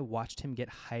camp, I watched him get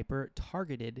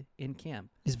hyper-targeted in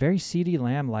camp. He's very CeeDee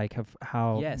Lamb-like of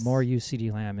how more use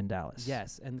CeeDee Lamb in Dallas.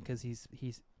 Yes, and because he's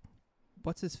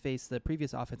what's his face? The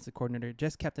previous offensive coordinator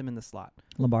just kept him in the slot.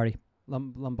 Lombardi.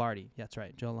 Lombardi. That's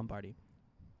right, Joe Lombardi.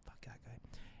 Fuck that guy.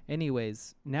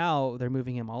 Anyways, now they're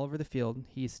moving him all over the field.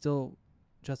 He's still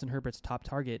Justin Herbert's top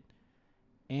target.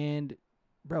 And,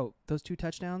 bro, those 2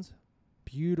 touchdowns,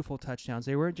 beautiful touchdowns.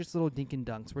 They weren't just little dink and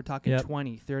dunks. We're talking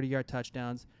 20, 30-yard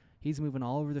touchdowns. He's moving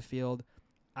all over the field.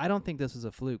 I don't think this was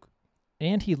a fluke.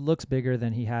 And he looks bigger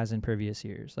than he has in previous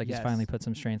years. Like, he's finally put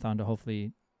some strength on to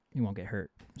hopefully he won't get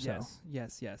hurt. So.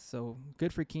 Yes. So,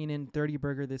 good for Keenan.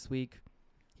 30-burger this week.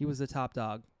 He was the top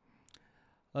dog.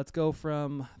 Let's go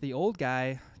from the old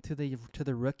guy to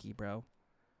the rookie, bro.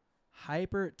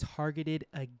 Hyper targeted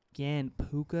again,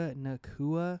 Puka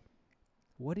Nacua.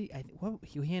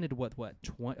 He handed what?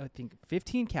 I think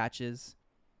 15 catches,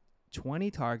 20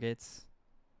 targets,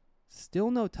 still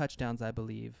no touchdowns, I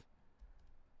believe.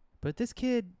 But this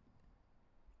kid,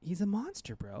 he's a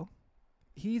monster, bro.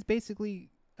 He's basically,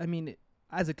 I mean,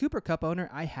 as a Cooper Cup owner,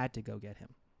 I had to go get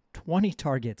him. 20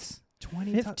 targets,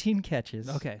 15 catches.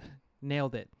 Okay.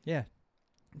 Nailed it. Yeah.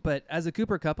 But as a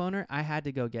Cooper Cup owner, I had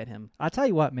to go get him. I'll tell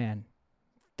you what, man.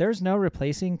 There's no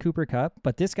replacing Cooper Cup,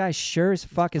 but this guy sure as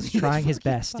fuck is trying his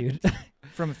best, dude.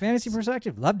 From a fantasy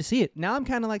perspective, love to see it. Now I'm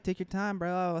kind of like, take your time,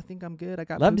 bro. I think I'm good. I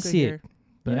got love Puka to see here. it.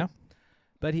 But,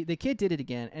 but the kid did it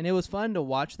again, and it was fun to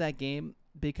watch that game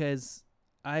because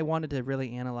I wanted to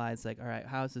really analyze, like, all right,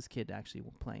 how is this kid actually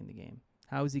playing the game?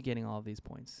 How is he getting all of these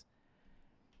points?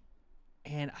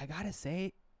 And I got to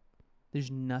say, there's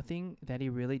nothing that he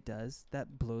really does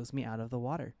that blows me out of the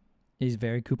water. He's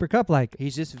very Cooper Cup-like.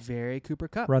 He's just very Cooper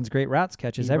Cup. Runs great routes,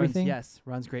 catches everything.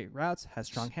 Runs great routes, has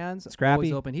strong hands, scrappy.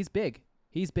 Always open. He's big.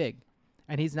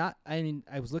 And he's not, I mean,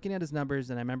 I was looking at his numbers,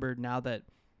 and I remember now that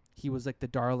he was like the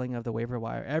darling of the waiver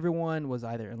wire. Everyone was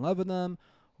either in love with him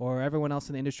or everyone else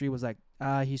in the industry was like,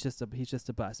 he's just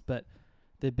a bust. But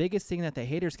the biggest thing that the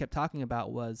haters kept talking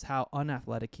about was how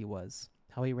unathletic he was,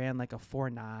 how he ran like a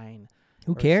 4.9.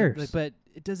 Who cares? But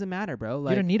it doesn't matter, bro.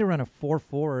 Like, you don't need to run a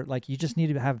 4.4. Like, you just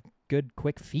need to have good,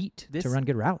 quick feet to run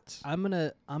good routes. I'm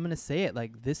gonna say it.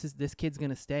 Like, this kid's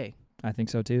gonna stay. I think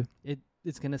so too.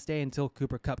 It's gonna stay until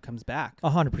Cooper Cup comes back.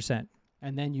 100%.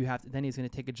 And then then he's gonna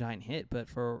take a giant hit. But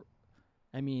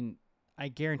I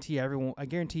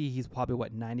guarantee he's probably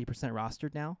 90%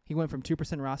 rostered now. He went from 2%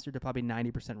 rostered to probably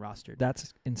 90% rostered.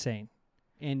 That's insane.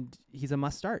 And he's a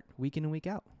must start week in and week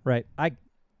out. Right.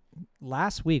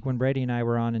 Last week when Brady and I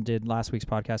were on and did last week's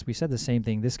podcast, we said the same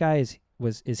thing. This guy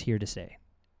is here to stay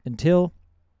until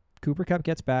Cooper Kupp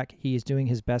gets back, he is doing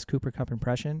his best Cooper Kupp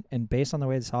impression, and based on the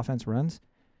way this offense runs,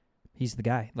 he's the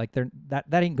guy. Like that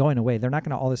ain't going away. They're not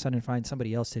going to all of a sudden find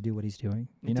somebody else to do what he's doing.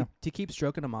 You know, to keep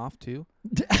stroking him off too.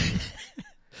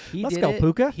 Let's go,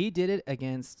 Puka. He did it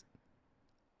against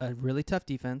a really tough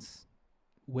defense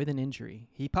with an injury.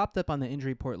 He popped up on the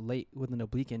injury report late with an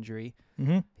oblique injury.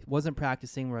 Mm-hmm. He wasn't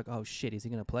practicing. We're like, oh shit, is he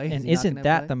going to play? And isn't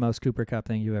that the most Cooper Kupp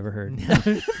thing you ever heard?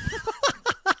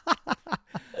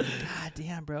 God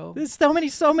damn, bro. There's so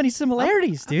many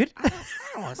similarities, dude. I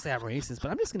don't want to say I'm racist,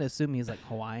 but I'm just going to assume he's like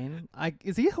Hawaiian.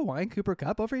 Is he Hawaiian Cooper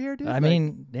Kupp over here, dude? I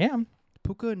mean, damn.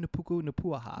 Puka Nupuku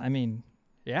Nupuaha. I mean,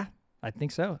 yeah, I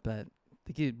think so. But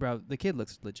the kid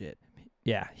looks legit.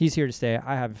 Yeah, he's here to stay.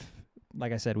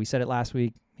 Like I said, we said it last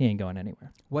week. He ain't going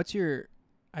anywhere.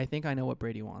 I think I know what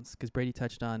Brady wants, because Brady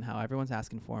touched on how everyone's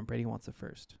asking for him. Brady wants a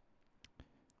first.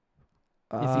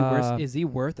 Is he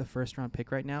worth a first-round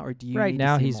pick right now, or do you right need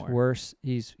now to see he's more? worse.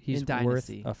 He's In worth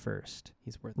Dynasty. a first.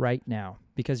 He's worth right now,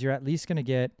 because you're at least going to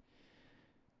get.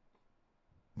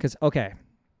 Because okay,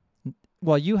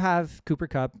 well, you have Cooper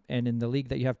Kupp, and in the league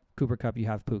that you have Cooper Kupp, you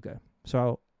have Puka.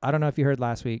 So I don't know if you heard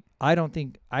last week. I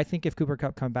think if Cooper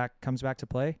Kupp comes back to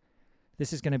play,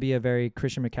 this is going to be a very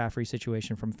Christian McCaffrey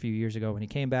situation from a few years ago when he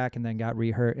came back and then got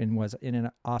re-hurt and was in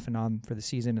and off and on for the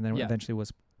season, and then eventually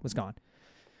was gone.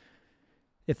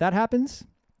 If that happens,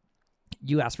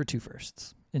 you ask for 2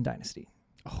 firsts in Dynasty.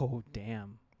 Oh,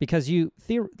 damn. Because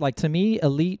to me,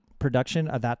 elite production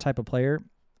of that type of player,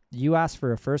 you ask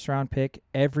for a first-round pick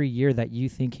every year that you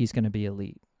think he's going to be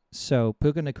elite. So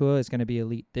Puka Nacua is going to be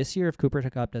elite this year if Cooper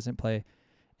Kupp doesn't play.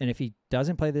 And if he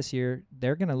doesn't play this year,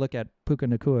 they're going to look at Puka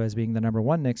Nacua as being the number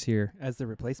 1 next year. As the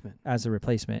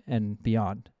replacement and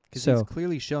beyond. Because he's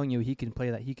clearly showing you he can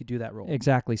play that. He could do that role.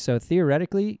 Exactly. So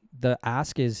theoretically, the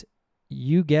ask is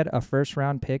you get a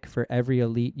first-round pick for every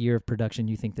elite year of production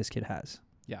you think this kid has.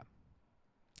 Yeah.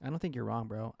 I don't think you're wrong,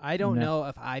 bro. I don't know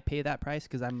if I pay that price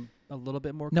because I'm a little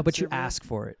bit more No, but you ask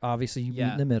for it. Obviously, you meet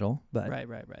in the middle. But Right.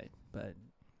 But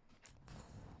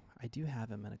I do have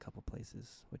him in a couple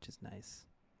places, which is nice.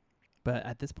 But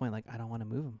at this point, I don't want to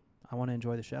move him. I want to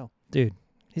enjoy the show. Dude,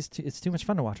 it's too much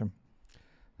fun to watch him.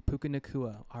 Puka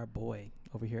Nacua, our boy,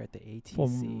 over here at the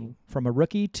ATC. From a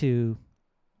rookie to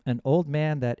an old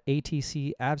man that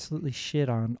ATC absolutely shit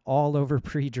on all over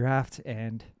pre-draft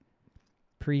and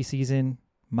preseason,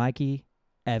 Mikey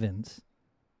Evans.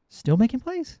 Still making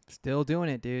plays. Still doing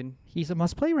it, dude. He's a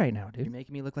must-play right now, dude. You're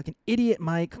making me look like an idiot,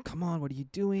 Mike. Come on, what are you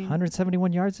doing?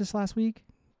 171 yards this last week.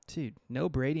 Dude, no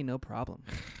Brady, no problem.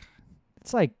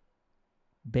 It's like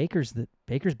Baker's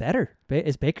better.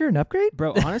 Is Baker an upgrade?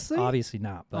 Bro, honestly? Obviously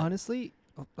not. But honestly,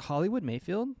 Hollywood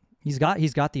Mayfield? He's got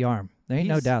the arm. There ain't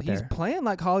no doubt there. He's playing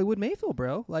like Hollywood Mayfield,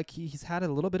 bro. Like, he's had a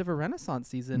little bit of a renaissance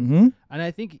season. Mm-hmm. And I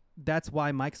think that's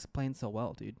why Mike's playing so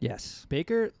well, dude. Yes.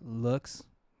 Baker looks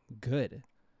good.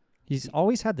 He's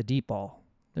always had the deep ball.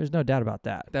 There's no doubt about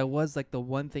that. That was the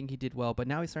one thing he did well, but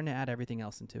now he's starting to add everything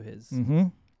else into his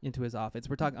offense.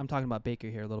 I'm talking about Baker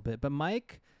here a little bit, but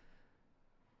Mike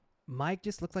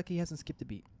just looks like he hasn't skipped a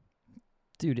beat.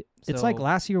 Dude, it's like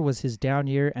last year was his down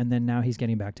year, and then now he's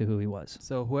getting back to who he was.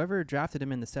 So whoever drafted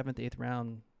him in the 7th, 8th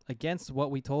round, against what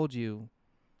we told you,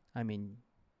 I mean,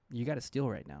 you got to steal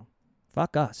right now.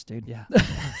 Fuck us, dude. Yeah.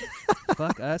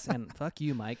 Fuck us and fuck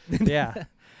you, Mike. Yeah.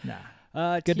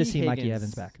 Nah. Good to see Mikey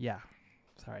Evans back. Yeah.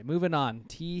 Sorry. Moving on.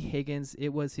 T. Higgins, it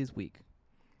was his week.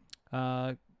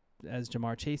 As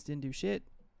Jamar Chase didn't do shit,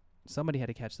 somebody had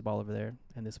to catch the ball over there,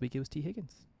 and this week it was T.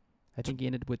 Higgins. I think he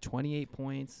ended with 28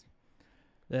 points.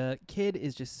 The kid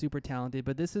is just super talented,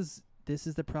 but this is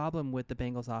the problem with the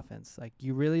Bengals offense. Like,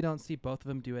 you really don't see both of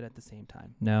them do it at the same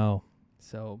time. No.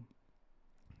 So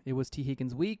it was T.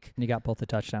 Higgins' week. And he got both the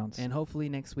touchdowns. And hopefully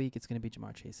next week it's going to be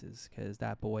Jamar Chase's, because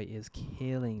that boy is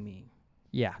killing me.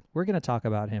 Yeah, we're going to talk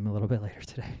about him a little bit later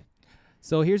today.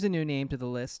 So here's a new name to the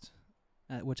list,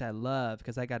 which I love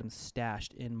because I got him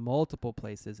stashed in multiple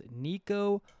places.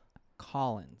 Nico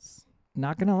Collins.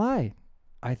 Not going to lie.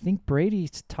 I think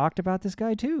Brady's talked about this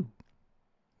guy too.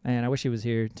 And I wish he was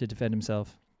here to defend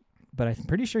himself. But I'm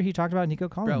pretty sure he talked about Nico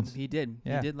Collins. Bro, he did.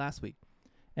 Yeah. He did last week.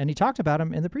 And he talked about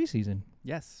him in the preseason.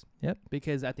 Yes. Yep.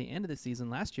 Because at the end of the season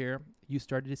last year, you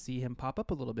started to see him pop up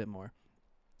a little bit more.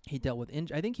 He dealt with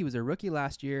I think he was a rookie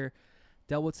last year,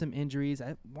 dealt with some injuries.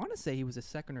 I want to say he was a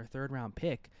 2nd or 3rd round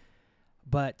pick.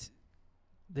 But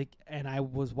and I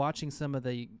was watching some of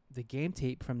the game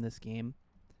tape from this game.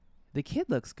 The kid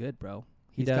looks good, bro.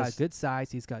 He's got good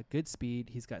size. He's got good speed.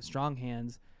 He's got strong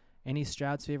hands. And he's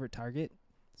Stroud's favorite target.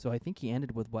 So I think he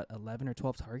ended with, 11 or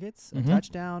 12 targets, a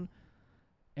touchdown.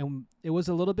 And it was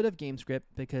a little bit of game script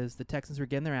because the Texans were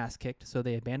getting their ass kicked, so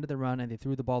they abandoned the run and they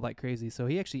threw the ball like crazy. So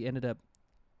he actually ended up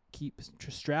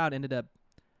Stroud ended up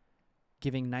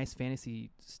giving nice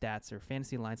fantasy stats or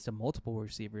fantasy lines to multiple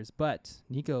receivers, but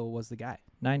Nico was the guy.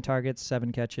 9 targets,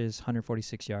 7 catches,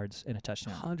 146 yards, and a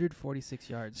touchdown. 146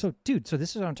 yards. So, dude,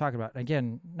 this is what I'm talking about.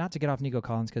 Again, not to get off Nico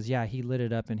Collins because, yeah, he lit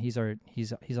it up and he's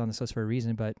on this list for a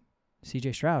reason, but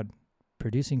C.J. Stroud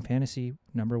producing fantasy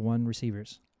number 1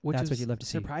 receivers. That's what you love to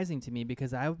see. Surprising to me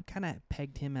because I kind of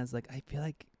pegged him as like I feel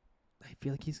like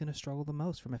he's going to struggle the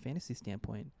most from a fantasy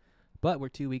standpoint. But we're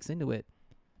 2 weeks into it,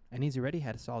 and he's already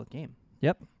had a solid game.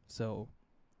 Yep. So,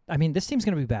 I mean, this team's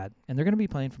going to be bad, and they're going to be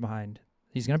playing from behind.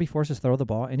 He's going to be forced to throw the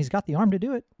ball, and he's got the arm to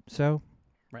do it. So,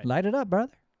 Light it up,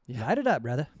 brother. Yeah. Light it up,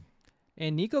 brother.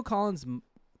 And Nico Collins,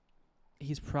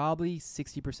 he's probably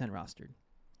 60% rostered.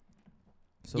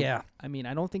 So, yeah. I mean,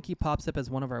 I don't think he pops up as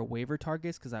one of our waiver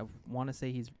targets because I want to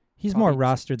say he's more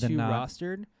rostered than not.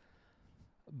 Rostered.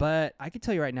 But I can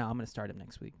tell you right now, I'm going to start him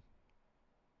next week.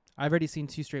 I've already seen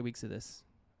 2 straight weeks of this,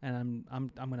 and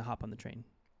I'm going to hop on the train.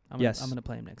 I'm going to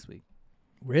play him next week.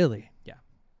 Really? Yeah.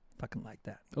 Fucking like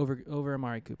that. Over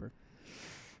Amari Cooper.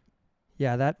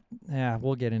 Yeah,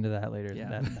 we'll get into that later.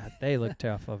 Yeah. They look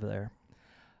tough over there.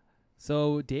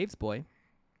 So Dave's boy,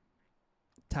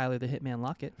 Tyler the Hitman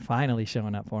Lockett, finally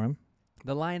showing up for him.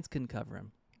 The Lions couldn't cover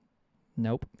him.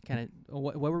 Nope. Kind of.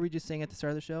 What were we just saying at the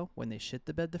start of the show? When they shit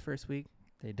the bed the first week,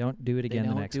 they don't do it again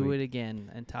the next week. They don't do it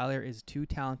again. And Tyler is too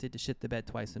talented to shit the bed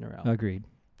twice in a row. Agreed.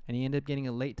 And he ended up getting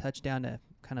a late touchdown to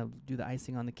kind of do the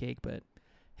icing on the cake, but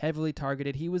heavily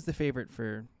targeted. He was the favorite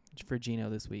for Geno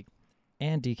this week.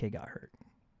 And DK got hurt.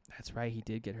 That's right. He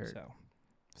did get hurt.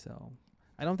 So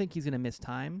I don't think he's going to miss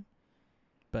time.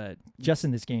 But just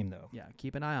in this game, though. Yeah,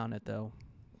 keep an eye on it, though.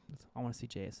 I want to see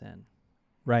JSN.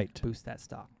 Right. Boost that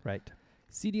stock. Right.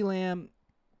 CeeDee Lamb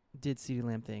did CeeDee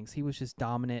Lamb things. He was just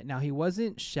dominant. Now, he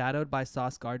wasn't shadowed by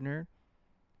Sauce Gardner,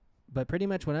 but pretty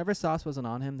much whenever Sauce wasn't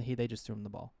on him, they just threw him the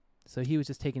ball. So he was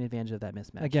just taking advantage of that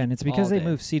mismatch. Again, it's because they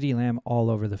moved CeeDee Lamb all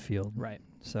over the field. Right.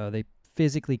 So they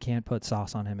physically can't put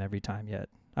Sauce on him every time yet.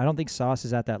 I don't think Sauce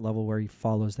is at that level where he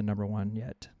follows the number 1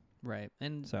 yet. Right.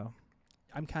 And so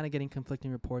I'm kind of getting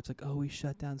conflicting reports like, oh, we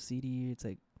shut down CD. It's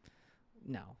like,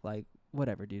 no, like,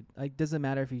 whatever, dude. Like, doesn't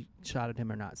matter if he shot at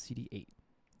him or not. CD 8.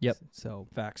 Yep. So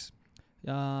facts.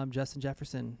 Justin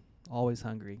Jefferson, always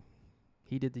hungry.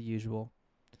 He did the usual.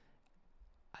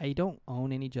 I don't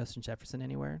own any Justin Jefferson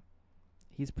anywhere.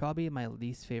 He's probably my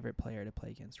least favorite player to play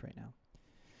against right now.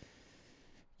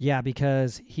 Yeah,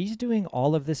 because he's doing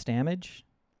all of this damage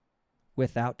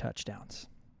without touchdowns.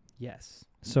 Yes.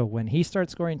 So when he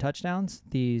starts scoring touchdowns,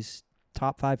 these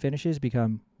top 5 finishes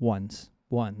become ones.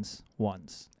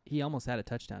 He almost had a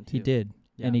touchdown, too. He did.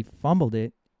 Yeah. And he fumbled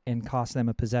it and cost them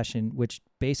a possession, which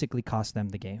basically cost them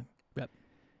the game. Yep.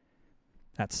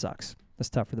 That sucks. That's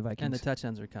tough for the Vikings. And the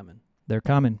touchdowns are coming. They're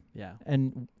coming. Yeah.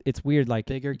 And it's weird, like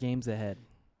bigger games ahead.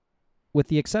 With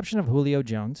the exception of Julio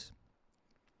Jones,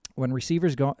 when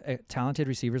receivers talented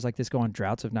receivers like this go on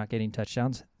droughts of not getting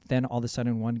touchdowns, then all of a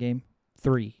sudden one game,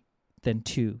 3, then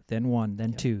 2, then 1,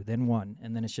 then 2, then 1,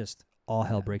 and then it's just all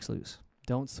hell breaks loose.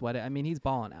 Don't sweat it. I mean, he's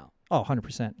balling out. Oh,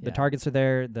 100%. The targets are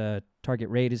there. The target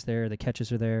rate is there. The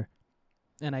catches are there.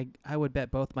 And I would bet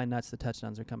both my nuts the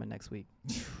touchdowns are coming next week.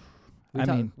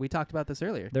 We talked about this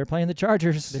earlier. They're playing the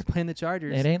Chargers.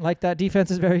 It ain't like that defense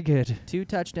is very good. 2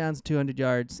 touchdowns, 200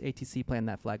 yards. ATC playing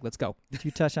that flag. Let's go. 2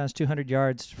 touchdowns, 200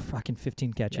 yards, fucking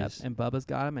 15 catches. Yep. And Bubba's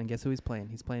got him, and guess who he's playing?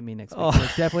 He's playing me next week. So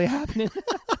it's definitely happening.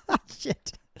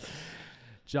 Shit.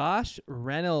 Josh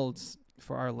Reynolds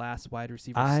for our last wide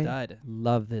receiver stud.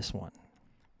 Love this one.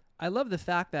 I love the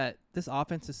fact that this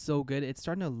offense is so good. It's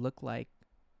starting to look like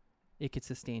it could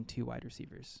sustain 2 wide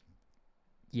receivers.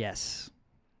 Yes.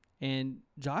 And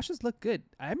Josh has looked good.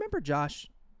 I remember Josh,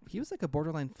 he was like a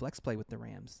borderline flex play with the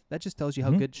Rams. That just tells you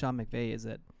how good Sean McVay is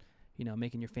at,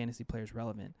 making your fantasy players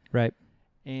relevant. Right.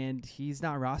 And he's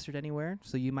not rostered anywhere,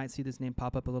 so you might see this name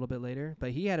pop up a little bit later.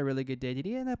 But he had a really good day. Did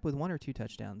he end up with 1 or 2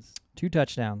 touchdowns? 2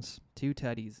 touchdowns. 2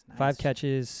 tutties. Nice. 5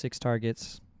 catches, 6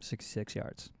 targets, 66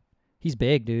 yards. He's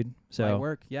big, dude. So might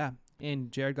work, yeah.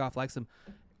 And Jared Goff likes him.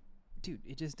 Dude,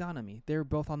 it just dawned on me. They're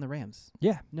both on the Rams.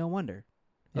 Yeah. No wonder.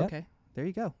 Yep. Okay. There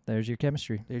you go. There's your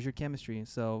chemistry.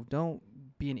 So don't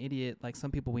be an idiot like some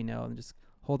people we know and just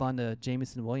hold on to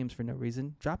Jameson Williams for no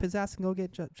reason. Drop his ass and go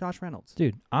get Josh Reynolds.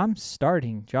 Dude, I'm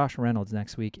starting Josh Reynolds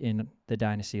next week in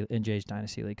Jay's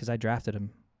Dynasty League because I drafted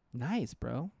him. Nice,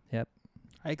 bro. Yep.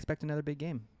 I expect another big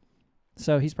game.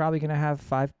 So he's probably going to have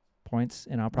 5 points,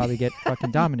 and I'll probably get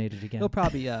fucking dominated again. He'll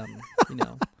probably,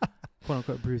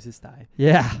 quote-unquote, bruise his thigh.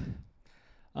 Yeah.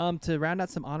 To round out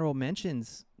some honorable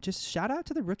mentions, just shout out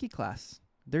to the rookie class.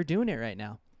 They're doing it right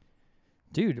now.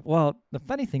 Dude, well, the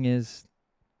funny thing is,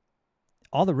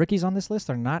 all the rookies on this list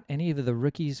are not any of the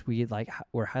rookies we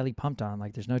were highly pumped on.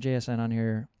 Like, there's no JSN on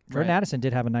here. Jordan Addison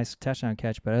did have a nice touchdown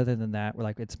catch, but other than that, we're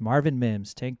like, it's Marvin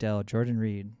Mims, Tank Dell, Jordan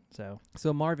Reed. So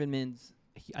Marvin Mims,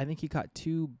 I think he caught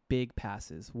 2 big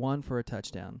passes, 1 for a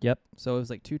touchdown. Yep. So it was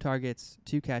like 2 targets,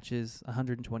 2 catches,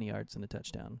 120 yards and a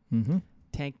touchdown. Mm-hmm.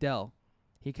 Tank Dell,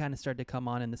 he kind of started to come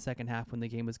on in the second half when the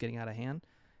game was getting out of hand.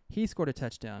 He scored a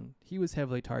touchdown. He was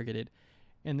heavily targeted.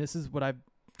 And this is what I've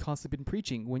constantly been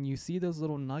preaching. When you see those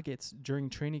little nuggets during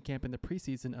training camp in the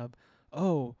preseason of,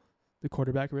 oh, the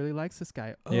quarterback really likes this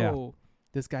guy. Oh,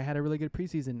 this guy had a really good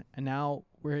preseason. And now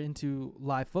we're into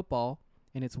live football,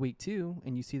 and it's week 2,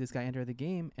 and you see this guy enter the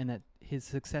game, and that his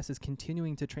success is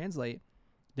continuing to translate.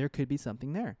 There could be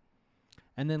something there.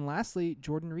 And then lastly,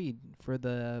 Jordan Reed for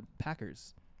the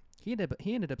Packers. He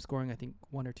ended up scoring, I think,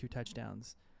 1 or 2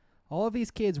 touchdowns. All of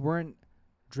these kids weren't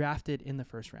drafted in the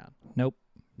first round. Nope.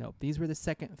 These were the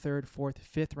 2nd, 3rd, 4th,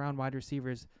 5th round wide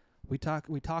receivers. We talked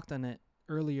on it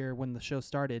earlier when the show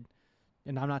started,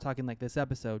 and I'm not talking like this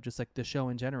episode, just like the show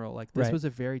in general. Like, this was a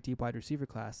very deep wide receiver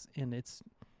class, and it's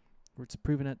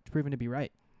proven to be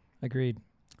right. Agreed.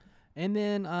 And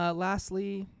then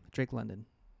lastly, Drake London.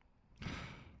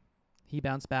 He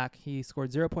bounced back. He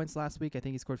scored 0 points last week. I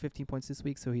think he scored 15 points this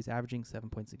week, so he's averaging 7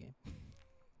 points a game.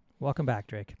 Welcome back,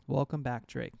 Drake. Welcome back,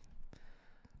 Drake.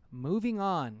 Moving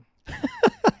on.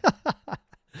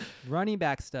 Running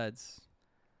back studs.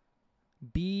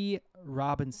 B.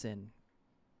 Robinson.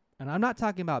 And I'm not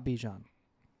talking about Bijan.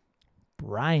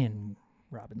 Brian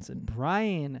Robinson,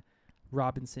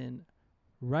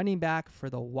 running back for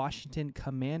the Washington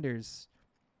Commanders.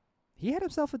 He had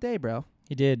himself a day, bro.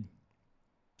 He did.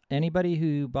 Anybody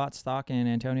who bought stock in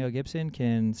Antonio Gibson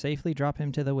can safely drop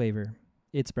him to the waiver.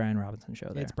 It's Brian Robinson show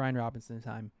there. It's Brian Robinson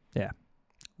time. Yeah.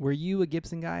 Were you a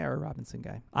Gibson guy or a Robinson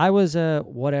guy? I was a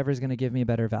whatever's going to give me a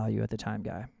better value at the time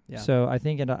guy. Yeah. So I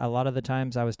think a lot of the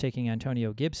times I was taking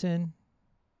Antonio Gibson,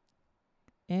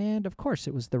 and of course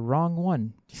it was the wrong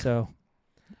one. So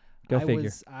go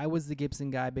figure. I was the Gibson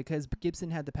guy because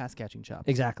Gibson had the pass catching chops.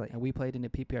 Exactly. And we played in a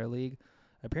PPR league.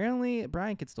 Apparently,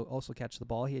 Brian could still also catch the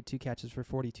ball. He had 2 catches for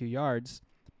 42 yards.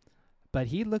 But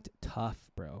he looked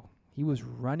tough, bro. He was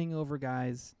running over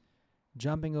guys,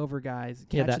 jumping over guys.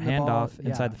 Yeah, that handoff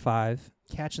inside the 5.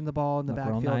 Catching the ball in the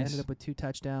backfield. Nice. Ended up with 2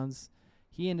 touchdowns.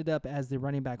 He ended up as the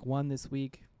running back 1 this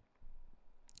week.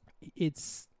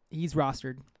 He's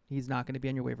rostered. He's not going to be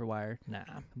on your waiver wire. Nah.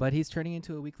 But he's turning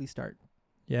into a weekly start.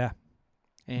 Yeah.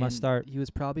 And must start. He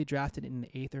was probably drafted in the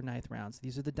 8th or 9th rounds.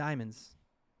 These are the diamonds.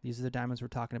 These are the diamonds we're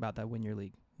talking about that win your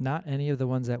league. Not any of the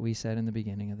ones that we said in the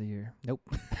beginning of the year. Nope.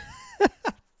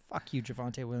 Fuck you,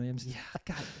 Javonte Williams. Yeah,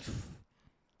 God.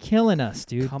 Killing us,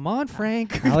 dude. Come on,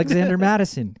 Frank. Alexander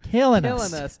Madison. Killing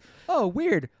us. Oh,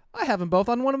 weird. I have them both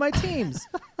on one of my teams.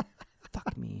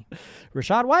 Fuck me.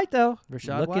 Rashad White, though.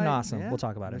 Looking White, awesome. Yeah, we'll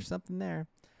talk about it. There's something there.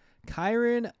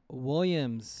 Kyron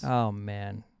Williams. Oh,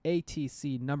 man.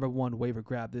 ATC #1 waiver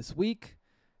grab this week.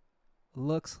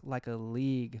 Looks like a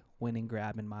league-winning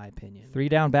grab, in my opinion. 3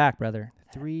 down back, brother.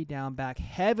 3 down back,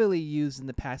 heavily used in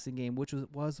the passing game, which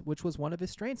was one of his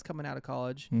strengths coming out of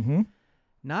college. Mm-hmm.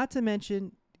 Not to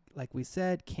mention, like we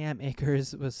said, Cam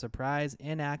Akers was surprised,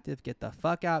 inactive. Get the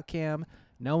fuck out, Cam.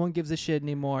 No one gives a shit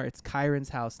anymore. It's Kyron's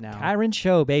house now. Kyron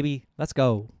show, baby. Let's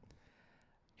go.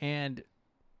 And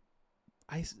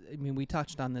I mean, we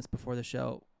touched on this before the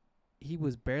show. He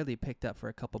was barely picked up for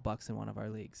a couple bucks in one of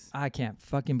our leagues. I can't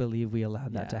fucking believe we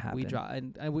allowed that to happen.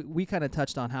 We kind of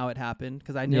touched on how it happened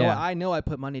because I know I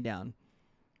put money down,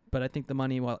 but I think the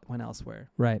money went elsewhere.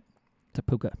 Right. To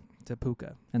Puka.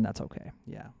 And that's okay.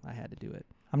 Yeah, I had to do it.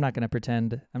 I'm not going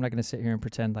to sit here and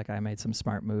pretend like I made some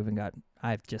smart move and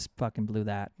I just fucking blew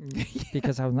that.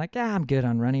 Because I was like, I'm good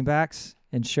on running backs.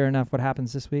 And sure enough, what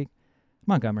happens this week?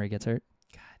 Montgomery gets hurt.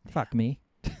 God, fuck me.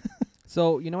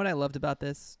 So, you know what I loved about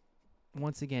this?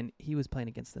 Once again, he was playing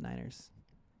against the Niners.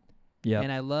 Yeah.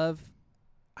 And I love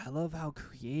how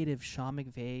creative Sean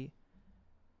McVay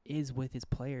is with his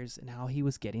players and how he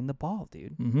was getting the ball,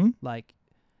 dude. Mm-hmm. Like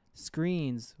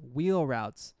screens, wheel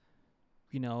routes,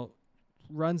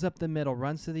 runs up the middle,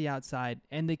 runs to the outside,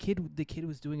 and the kid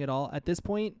was doing it all. At this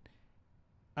point,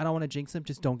 I don't want to jinx him,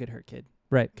 just don't get hurt, kid.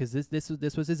 Right. Because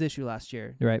this was his issue last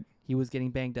year. Right. He was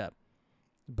getting banged up.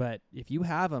 But if you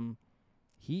have him,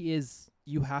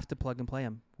 you have to plug and play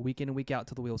him week in and week out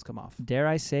till the wheels come off. Dare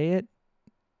I say it?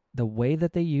 The way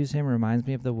that they use him reminds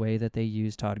me of the way that they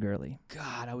use Todd Gurley.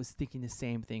 God, I was thinking the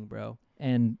same thing, bro.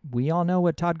 And we all know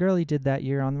what Todd Gurley did that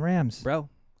year on the Rams. Bro,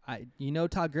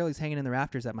 Todd Gurley's hanging in the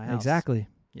rafters at my house. Exactly.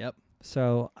 Yep.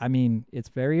 So, I mean, it's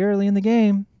very early in the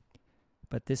game,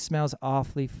 but this smells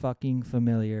awfully fucking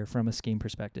familiar from a scheme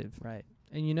perspective. Right.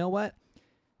 And you know what?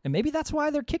 And maybe that's why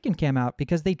they're kicking Cam out,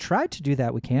 because they tried to do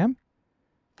that with Cam.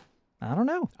 I don't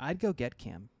know. I'd go get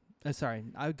Cam.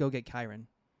 I would go get Kyron.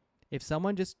 If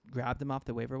someone just grabbed him off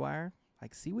the waiver wire,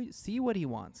 like see what he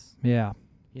wants. Yeah.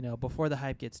 You know, before the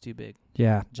hype gets too big.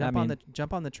 Yeah. Jump on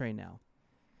the train now.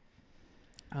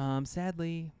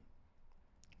 Sadly,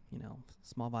 you know,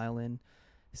 small violin.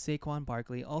 Saquon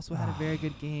Barkley also had a very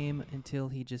good game until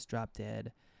he just dropped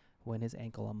dead when his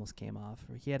ankle almost came off.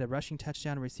 He had a rushing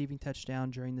touchdown, a receiving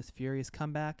touchdown during this furious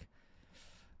comeback,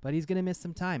 but he's going to miss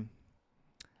some time.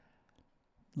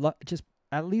 Just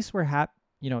at least we're happy.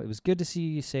 You know, it was good to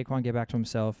see Saquon get back to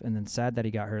himself, and then sad that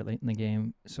he got hurt late in the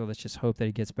game. So let's just hope that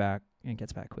he gets back and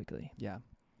gets back quickly. Yeah.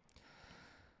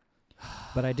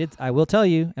 But I will tell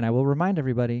you, and I will remind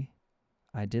everybody,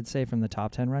 I did say from the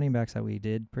top 10 running backs that we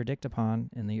did predict upon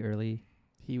in the early.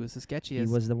 He was the sketchiest. He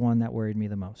was the one that worried me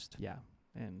the most. Yeah,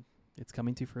 and it's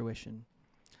coming to fruition.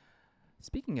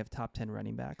 Speaking of top 10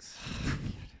 running backs.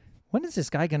 When is this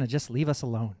guy going to just leave us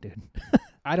alone, dude?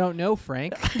 I don't know,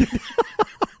 Frank.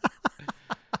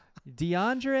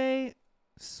 DeAndre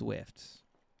Swift.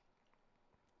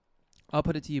 I'll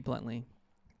put it to you bluntly.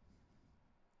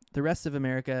 The rest of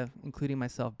America, including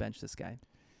myself, benched this guy.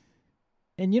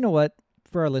 And you know what?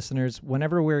 For our listeners,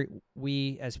 whenever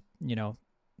we as, you know,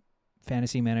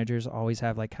 fantasy managers always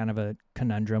have like kind of a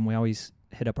conundrum. We always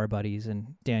hit up our buddies,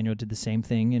 and Daniel did the same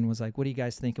thing and was like, what do you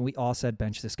guys think? And we all said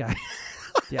bench this guy.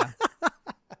 Yeah.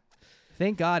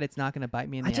 Thank God it's not going to bite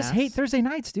me in the ass. I just hate Thursday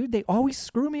nights, dude. They always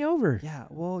screw me over. Yeah,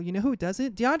 well, you know who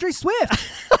doesn't? DeAndre Swift.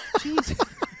 Jeez.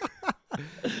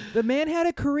 The man had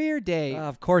a career day.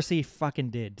 Of course he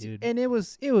fucking did, dude. And it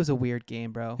was a weird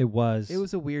game, bro. It was. It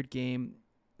was a weird game.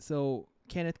 So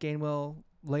Kenneth Gainwell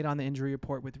laid on the injury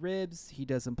report with ribs. He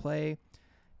doesn't play.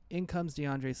 In comes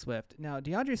DeAndre Swift. Now,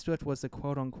 DeAndre Swift was the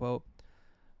quote-unquote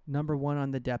number one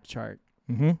on the depth chart.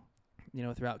 Mm-hmm. You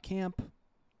know, throughout camp.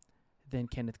 Then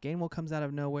Kenneth Gainwell comes out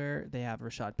of nowhere. They have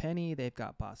Rashad Penny. They've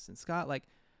got Boston Scott. Like,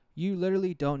 you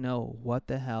literally don't know what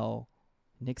the hell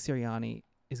Nick Sirianni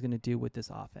is going to do with this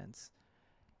offense.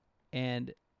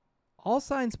 And all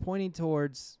signs pointing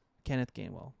towards Kenneth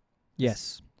Gainwell.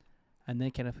 Yes. And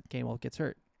then Kenneth Gainwell gets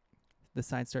hurt. The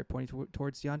signs start pointing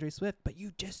towards DeAndre Swift, but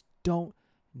you just don't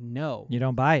know. You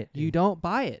don't buy it. Dude. You don't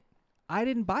buy it. I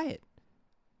didn't buy it.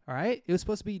 All right? It was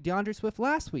supposed to be DeAndre Swift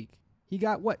last week. He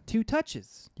got, 2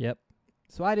 touches? Yep.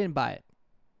 So I didn't buy it.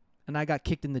 And I got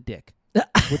kicked in the dick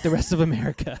with the rest of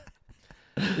America.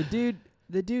 The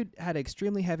dude had an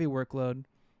extremely heavy workload.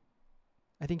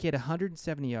 I think he had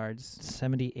 170 yards.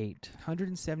 78.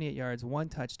 178 yards, 1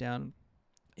 touchdown.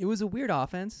 It was a weird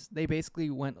offense. They basically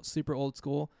went super old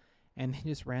school, and they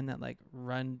just ran that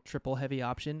run triple heavy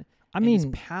option. I mean,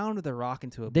 just pounded the rock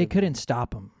into it. They couldn't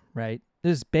stop him, right?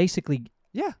 This is basically.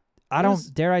 Yeah.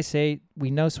 Dare I say,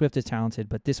 we know Swift is talented,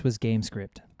 but this was game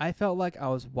script. I felt like I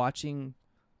was watching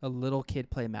a little kid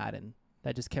play Madden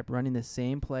that just kept running the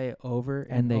same play over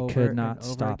and they over could not and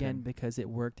over stop again him. because it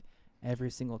worked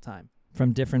every single time.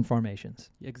 From different formations.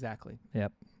 Exactly.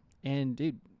 Yep. And,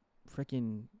 dude,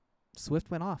 freaking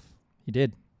Swift went off. He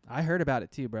did. I heard about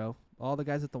it, too, bro. All the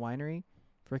guys at the winery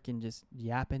freaking just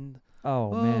yapping.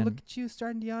 Oh, man. Look at you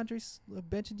starting benching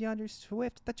DeAndre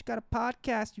Swift. I thought you got a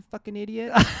podcast, you fucking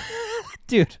idiot.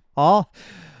 Dude, all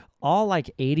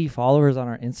 80 followers on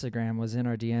our Instagram was in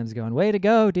our DMs going, way to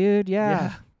go, dude.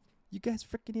 Yeah. You guys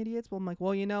freaking idiots. Well, I'm like,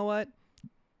 well, you know what?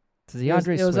 It's DeAndre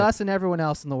Swift. It was us and everyone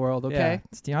else in the world, okay? Yeah,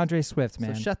 it's DeAndre Swift,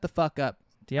 man. So shut the fuck up.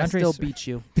 I still beat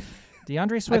you.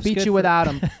 DeAndre Swift. I beat you without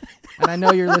him. And I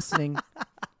know you're listening,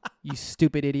 you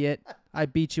stupid idiot. I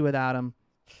beat you without him.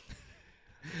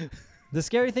 The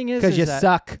scary thing is because you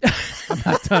suck. I'm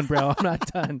not done, bro. I'm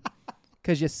not done.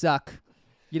 Because you suck.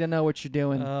 You don't know what you're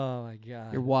doing. Oh, my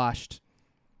God. You're washed.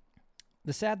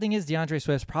 The sad thing is DeAndre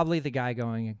Swift's probably the guy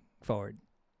going forward.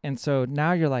 And so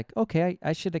now you're like, okay,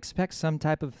 I should expect some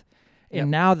type of... Yep.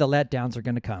 And now the letdowns are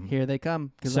going to come. Here they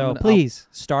come. So please,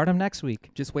 start him next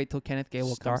week. Just wait till Kenneth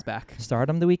Gainwell comes back. Start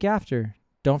him the week after.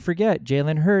 Don't forget,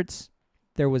 Jalen Hurts,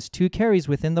 there was 2 carries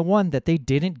within the one that they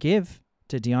didn't give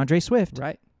to DeAndre Swift.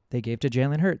 Right. They gave to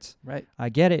Jalen Hurts. Right. I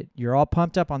get it. You're all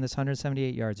pumped up on this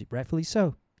 178 yards. Rightfully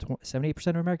so. 78%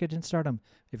 of America didn't start him.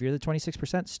 If you're the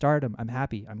 26%, start him. I'm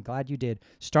happy. I'm glad you did.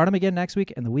 Start him again next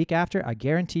week, and the week after, I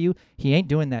guarantee you, he ain't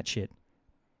doing that shit.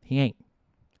 He ain't.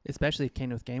 Especially if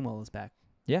Kenneth Gainwell is back.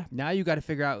 Yeah. Now you got to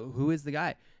figure out who is the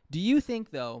guy. Do you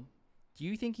think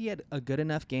he had a good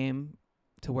enough game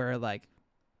to where,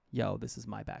 yo, this is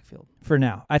my backfield? For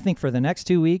now. I think for the next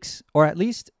 2 weeks, or at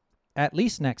least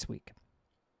next week.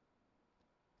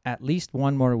 at least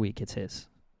one more week, it's his.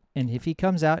 And if he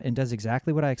comes out and does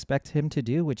exactly what I expect him to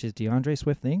do, which is DeAndre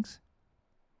Swift things,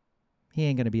 he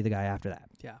ain't going to be the guy after that.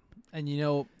 Yeah. And,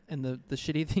 and the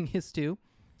shitty thing is, too,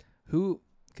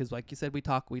 because like you said, we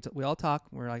all talk.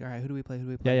 We're like, all right, who do we play?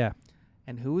 Yeah.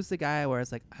 And who was the guy where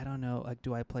it's like, I don't know, like,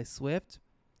 do I play Swift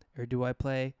or do I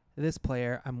play this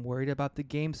player? I'm worried about the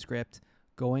game script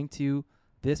going to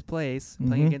this place,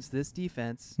 playing against this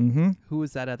defense. Mm-hmm. Who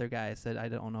was that other guy? I said, I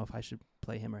don't know if I should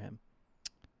play him or him.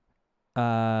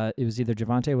 It was either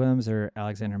Javonte Williams or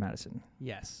Alexander Madison.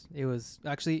 Yes. It was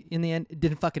actually, in the end, it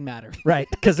didn't fucking matter. Right,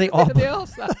 because they all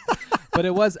suck. But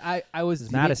it was, I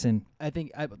was Madison.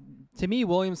 To me,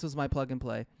 Williams was my plug and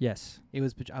play. Yes.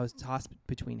 I was tossed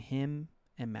between him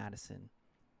and Madison.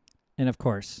 And of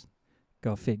course,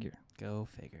 go figure. Go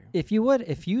figure. If you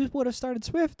would have started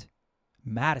Swift,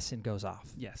 Madison goes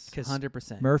off. Yes,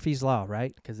 100%. Murphy's Law,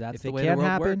 right? Because that's if the it way can the world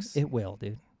happen, works. it will,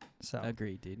 dude. So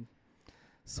agreed, dude.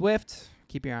 Swift,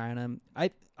 keep your eye on him.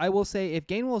 I will say, if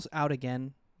Gainwell's out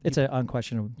again, it's an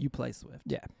unquestionable. You play Swift.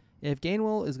 Yeah. If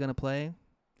Gainwell is going to play,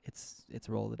 it's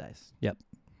a roll of the dice. Yep.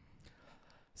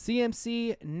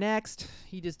 CMC next.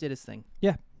 He just did his thing.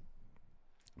 Yeah.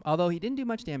 Although he didn't do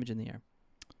much damage in the air.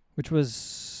 Which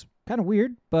was kind of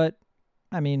weird, but,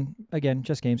 I mean, again,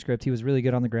 just game script. He was really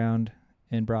good on the ground,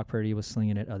 and Brock Purdy was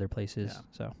slinging it other places. Yeah.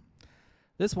 So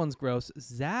this one's gross.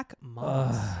 Zach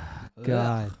Moss.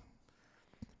 God. Ugh.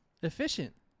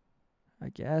 Efficient. I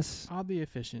guess. I'll be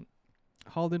efficient.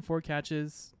 Hauled in 4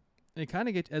 catches. It kind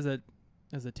of gets, as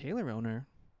a Taylor owner,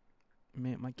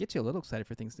 man, it might get you a little excited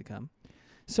for things to come.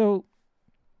 So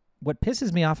what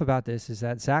pisses me off about this is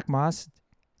that Zach Moss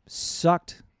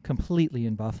sucked completely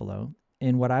in Buffalo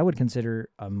in what I would consider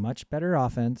a much better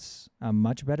offense, a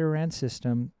much better ran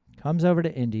system, comes over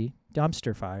to Indy,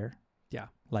 dumpster fire. Yeah.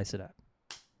 Lights it up.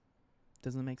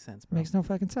 Doesn't make sense, bro. Makes no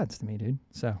fucking sense to me, dude.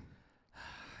 So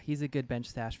he's a good bench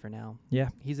stash for now. Yeah.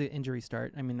 He's an injury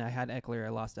start. I mean, I had Eckler. I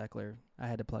lost Eckler. I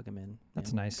had to plug him in.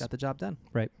 That's nice. Got the job done.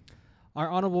 Right. Our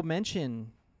honorable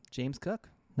mention, James Cook.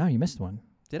 No, you missed one.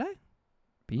 Did I?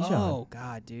 Bijan. Oh,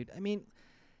 God, dude. I mean,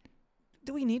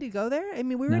 do we need to go there? I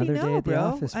mean, we already Another know, day at the bro.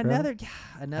 office, bro. Another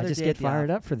I just get fired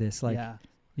up for this. Like,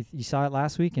 you saw it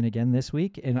last week and again this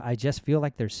week, and I just feel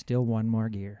like there's still one more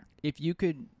gear. If you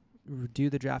could do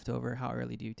the draft over, how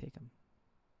early do you take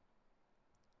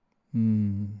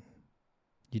him?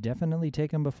 You definitely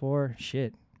take him before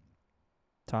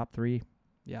top 3.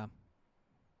 Yeah.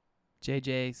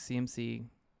 JJ, CMC,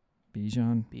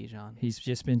 Bijan. He's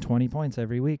just been 20 points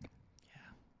every week.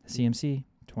 Yeah. CMC,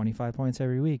 25 points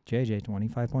every week. JJ,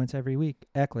 25 points every week.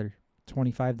 Eckler,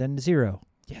 25 then to 0.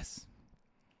 Yes.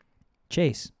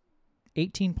 Chase,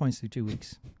 18 points through 2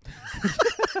 weeks.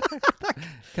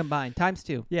 Combined, times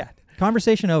 2. Yeah.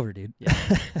 Conversation over, dude. Yeah.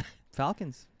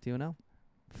 Falcons, 2-0.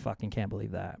 Fucking can't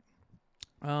believe that.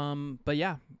 But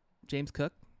yeah, James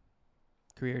Cook,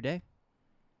 career day.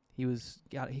 He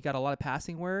got a lot of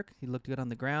passing work. He looked good on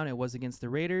the ground. It was against the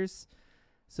Raiders.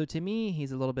 So to me,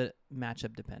 he's a little bit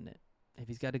matchup dependent. If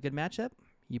he's got a good matchup,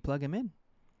 you plug him in.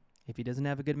 If he doesn't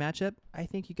have a good matchup, I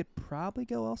think you could probably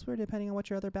go elsewhere depending on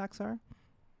what your other backs are.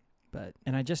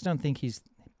 And I just don't think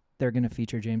they're going to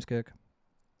feature James Cook.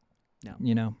 No.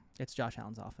 You know? It's Josh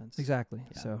Allen's offense. Exactly.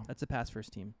 Yeah, so that's a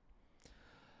pass-first team.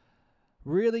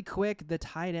 Really quick, the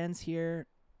tight ends here.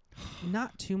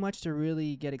 Not too much to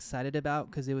really get excited about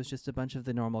because it was just a bunch of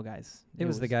the normal guys. It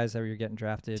was the guys that were getting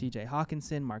drafted. TJ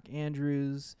Hawkinson, Mark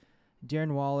Andrews,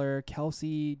 Darren Waller,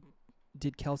 Kelsey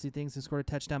did Kelsey things and scored a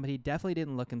touchdown, but he definitely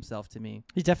didn't look himself to me.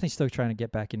 He's definitely still trying to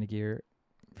get back into gear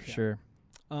for sure.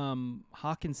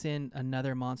 Hawkinson,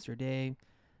 another monster day.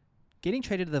 Getting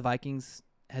traded to the Vikings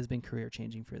has been career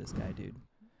changing for this guy, dude.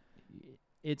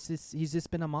 He's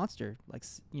just been a monster.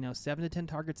 7 to 10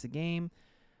 targets a game.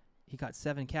 He got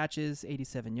 7 catches,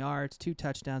 87 yards, 2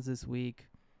 touchdowns this week.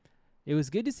 It was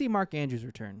good to see Mark Andrews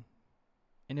return.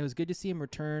 And it was good to see him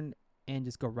return and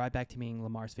just go right back to being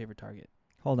Lamar's favorite target.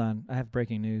 Hold on. I have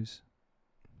breaking news.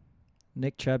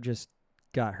 Nick Chubb just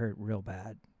got hurt real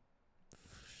bad.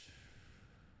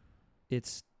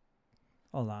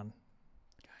 Hold on.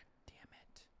 God damn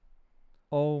it.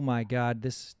 Oh, my God.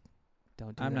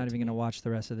 I'm not even going to watch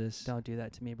the rest of this. Don't do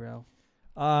that to me, bro.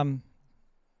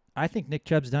 I think Nick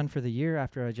Chubb's done for the year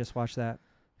after I just watched that.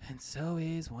 And so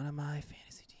is one of my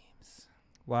fantasy teams.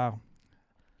 Wow.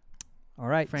 All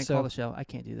right. Frank, call the show. I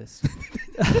can't do this.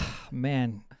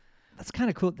 Man, that's kind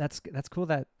of cool. That's cool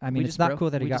that, it's not cool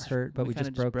that he got hurt, but we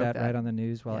just broke that right on the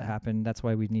news while it happened. That's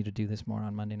why we need to do this more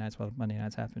on Monday nights while Monday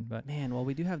nights happen. But man, well,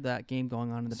 we do have that game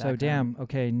going on in the background. So damn,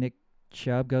 okay, Nick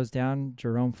Chubb goes down.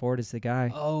 Jerome Ford is the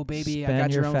guy. Oh, baby, I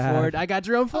got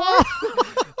Jerome Ford.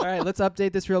 All right, let's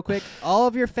update this real quick. All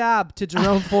of your fab to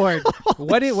Jerome Ford.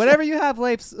 Whatever you have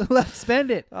left, spend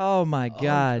it. Oh, my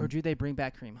God. Or do they bring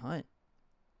back Kareem Hunt?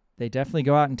 They definitely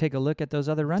go out and take a look at those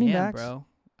other running backs. Bro.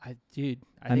 I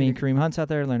mean, Kareem Hunt's out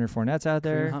there. Leonard Fournette's out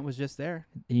there. Kareem Hunt was just there.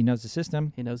 He knows the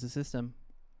system.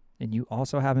 And you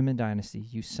also have him in Dynasty.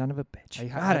 You son of a bitch.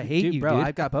 God, I hate you, bro. Dude.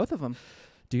 I've got both of them.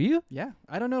 Do you? Yeah.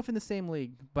 I don't know if in the same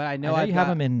league, but I know you have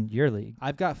him in your league.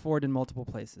 I've got Ford in multiple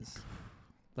places.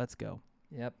 Let's go.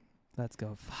 Yep. Let's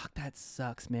go. Fuck, that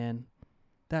sucks, man.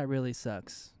 That really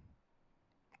sucks.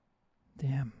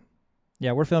 Damn.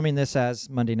 Yeah, we're filming this as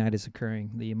Monday night is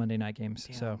occurring, the Monday night games.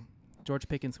 Damn. So George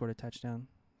Pickens scored a touchdown,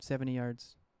 70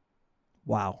 yards.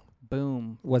 Wow.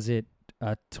 Boom. Was it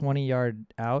a 20-yard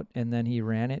out and then he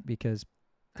ran it because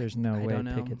there's no way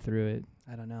Pickett threw it?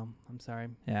 I don't know. I'm sorry.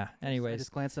 Yeah. Anyways, I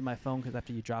just glanced at my phone because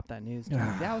after you dropped that news, dude,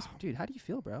 how do you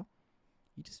feel, bro?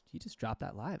 You just dropped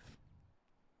that live.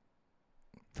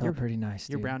 Felt pretty nice.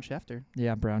 You're dude. Brown Schefter.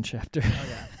 Yeah, Brown Schefter. Oh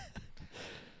yeah.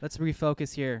 Let's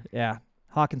refocus here. Yeah.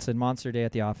 Hawkinson, monster day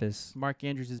at the office. Mark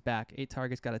Andrews is back. 8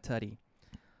 targets, got a tutty.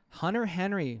 Hunter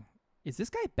Henry. Is this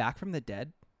guy back from the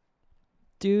dead?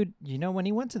 Dude, when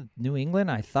he went to New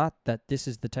England, I thought that this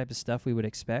is the type of stuff we would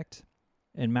expect.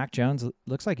 And Mac Jones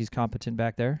looks like he's competent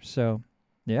back there. So,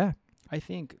 yeah. I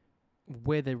think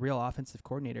with a real offensive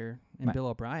coordinator and Bill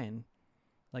O'Brien,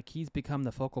 like he's become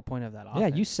the focal point of that offense. Yeah,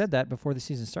 you said that before the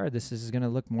season started. This is going to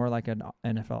look more like an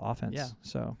NFL offense. Yeah.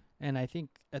 So. And I think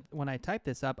when I typed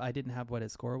this up, I didn't have what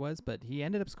his score was, but he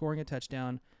ended up scoring a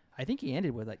touchdown. I think he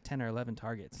ended with like 10 or 11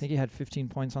 targets. I think he had 15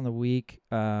 points on the week.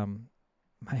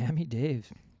 Miami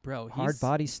Dave. Bro, hard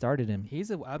body started him.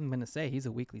 I'm going to say he's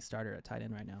a weekly starter at tight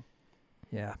end right now.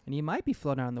 Yeah. And he might be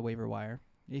floating on the waiver wire.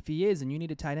 If he is and you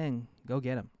need a tight end, go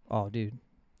get him. Oh, dude.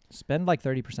 Spend like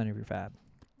 30% of your fab.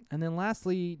 And then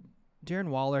lastly, Darren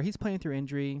Waller. He's playing through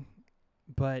injury,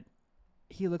 but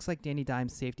he looks like Danny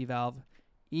Dimes' safety valve,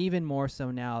 even more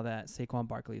so now that Saquon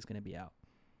Barkley is going to be out.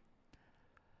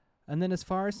 And then as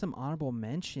far as some honorable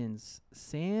mentions,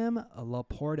 Sam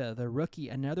Laporta, the rookie,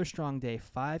 another strong day,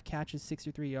 5 catches,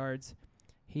 63 yards.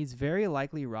 He's very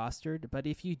likely rostered, but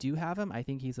if you do have him, I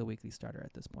think he's a weekly starter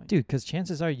at this point. Dude, because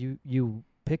chances are you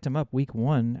picked him up week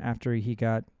 1 after he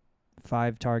got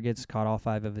 5 targets, caught all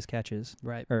 5 of his catches.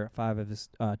 Right. Or 5 of his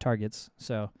targets.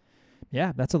 So,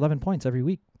 yeah, that's 11 points every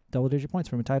week. Double-digit points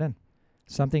from a tight end.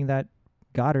 Something that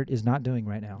Goddard is not doing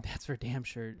right now. That's for damn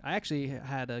sure. I actually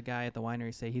had a guy at the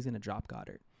winery say he's going to drop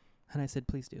Goddard. And I said,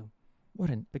 please do.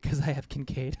 Because I have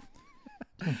Kincaid.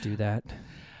 Don't do that.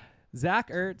 Zach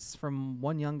Ertz, from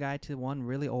one young guy to one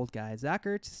really old guy. Zach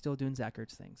Ertz is still doing Zach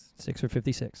Ertz things. 6 for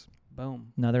 56.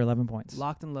 Boom. Another 11 points.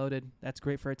 Locked and loaded. That's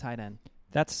great for a tight end.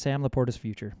 That's Sam Laporta's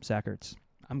future, Zach Ertz.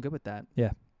 I'm good with that.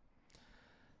 Yeah.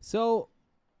 So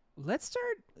let's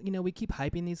start, we keep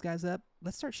hyping these guys up.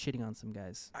 Let's start shitting on some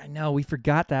guys. I know, we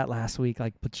forgot that last week,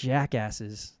 like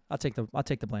jackasses. I'll take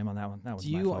the blame on that one. That was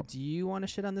my fault. Do you want to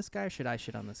shit on this guy or should I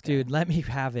shit on this guy? Dude, let me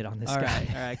have it on this guy.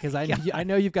 All right, because I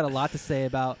know you've got a lot to say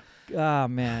about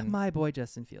my boy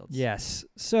Justin Fields. Yes.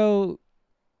 So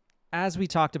as we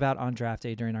talked about on draft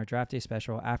day during our draft day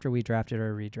special, after we drafted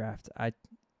our redraft,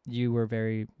 you were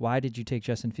why did you take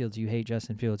Justin Fields? You hate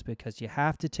Justin Fields because you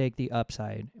have to take the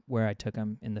upside where I took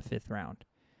him in the 5th round.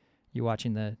 You're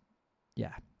watching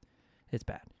it's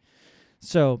bad.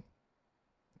 So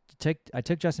I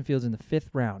took Justin Fields in the 5th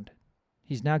round.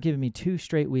 He's now given me 2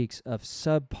 straight weeks of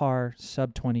subpar,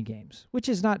 sub-20 games, which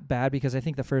is not bad because I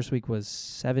think the first week was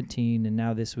 17 and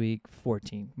now this week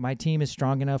 14. My team is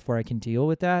strong enough where I can deal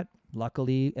with that.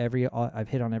 Luckily, I've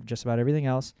hit on just about everything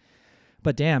else.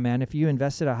 But damn, man, if you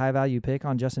invested a high-value pick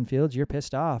on Justin Fields, you're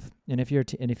pissed off. And if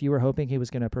you were hoping he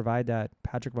was going to provide that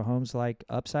Patrick Mahomes-like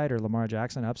upside or Lamar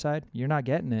Jackson upside, you're not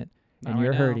getting it, and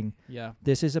you're hurting. Yeah.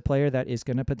 This is a player that is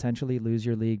going to potentially lose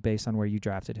your league based on where you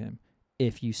drafted him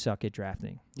if you suck at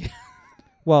drafting.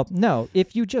 Well, no,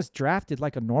 if you just drafted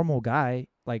like a normal guy,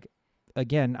 like,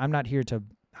 again, I'm not here to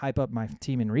hype up my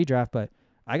team in redraft, but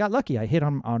I got lucky. I hit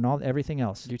on everything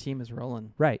else. Your team is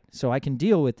rolling. Right. So I can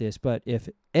deal with this. But if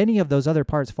any of those other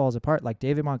parts falls apart, like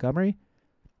David Montgomery,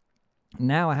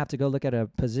 now I have to go look at a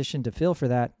position to fill for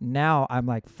that. Now I'm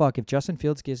like, fuck, if Justin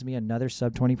Fields gives me another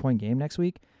sub-20-point game next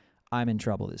week, I'm in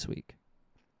trouble this week.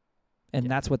 And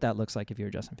that's what that looks like if you're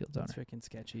a Justin Fields owner. That's freaking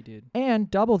sketchy, dude.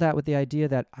 And double that with the idea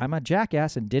that I'm a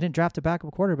jackass and didn't draft a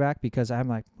backup quarterback because I'm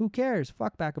like, who cares?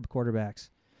 Fuck backup quarterbacks.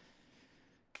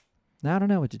 Now I don't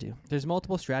know what to do. There's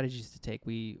multiple strategies to take.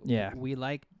 We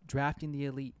like drafting the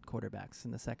elite quarterbacks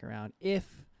in the 2nd round if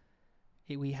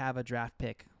we have a draft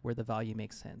pick where the value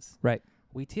makes sense. Right.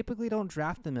 We typically don't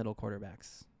draft the middle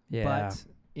quarterbacks. Yeah. But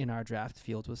in our draft,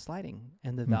 Fields was sliding,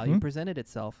 and the value presented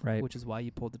itself, right. which is why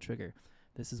you pulled the trigger.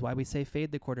 This is why we say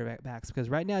fade the quarterbacks, because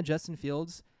right now Justin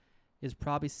Fields is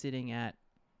probably sitting at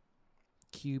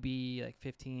QB like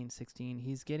 15, 16.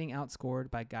 He's getting outscored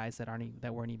by guys that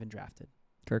weren't even drafted.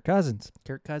 Kirk Cousins,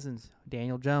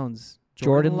 Daniel Jones,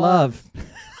 Jordan Love.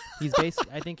 He's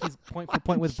I think he's point for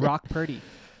point with Brock Purdy.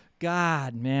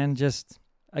 God, man, just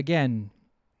again,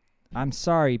 I'm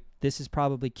sorry. This is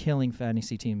probably killing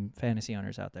fantasy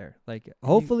owners out there. Like,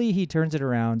 hopefully he turns it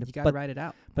around. You got to write it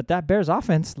out. But that Bears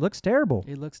offense looks terrible.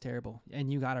 It looks terrible,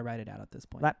 and you got to write it out at this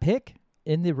point. That pick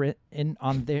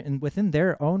within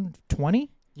their own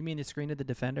 20. You mean the screen to the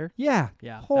defender? Yeah,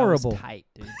 That horrible. was tight,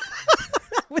 dude.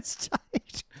 That was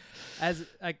tight. As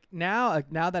now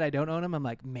that I don't own him, I'm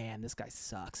like, man, this guy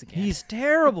sucks again. He's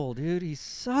terrible, dude. He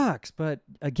sucks. But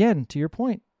again, to your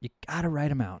point, you got to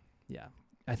write him out. Yeah.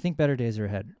 I think better days are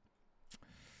ahead.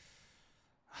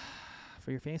 For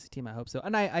your fantasy team, I hope so.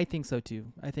 And I think so, too.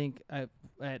 I think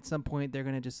at some point they're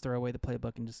going to just throw away the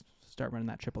playbook and just start running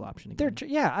that triple option again.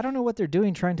 I don't know what they're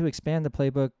doing trying to expand the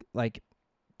playbook. Like,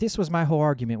 this was my whole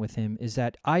argument with him, is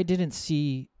that I didn't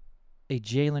see a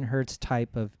Jalen Hurts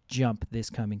type of jump this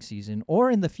coming season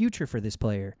or in the future for this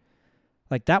player.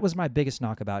 Like, that was my biggest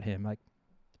knock about him. Like,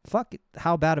 fuck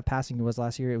how bad of passing it was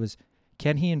last year. It was,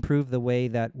 can he improve the way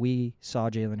that we saw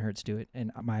Jalen Hurts do it?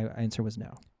 And my answer was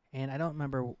no. And I don't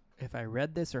remember if I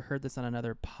read this or heard this on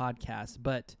another podcast,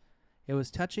 but it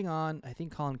was touching on, I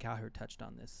think Colin Cowherd touched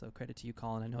on this, so credit to you,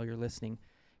 Colin. I know you're listening.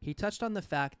 He touched on the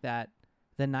fact that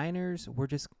the Niners were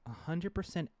just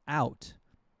 100% out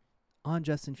on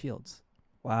Justin Fields.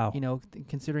 Wow. You know,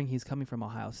 considering he's coming from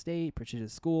Ohio State,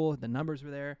 prestigious school, the numbers were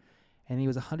there, and he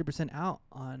was 100% out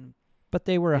on. But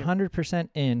they were 100%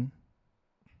 in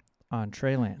on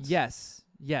Trey Lance. Yes.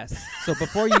 So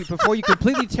before you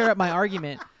completely tear up my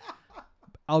argument,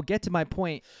 I'll get to my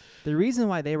point. The reason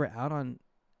why they were out on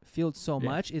Fields so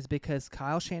much is because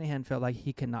Kyle Shanahan felt like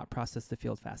he could not process the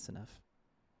field fast enough.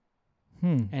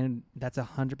 And that's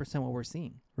 100% what we're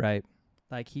seeing. Right.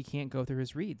 Like, he can't go through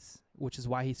his reads, which is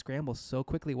why he scrambles so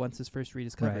quickly once his first read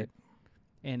is covered. Right.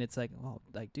 And it's like, well,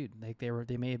 like, dude, like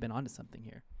they may have been onto something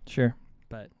here. Sure.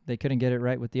 But they couldn't get it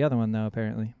right with the other one, though,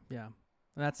 apparently. Yeah.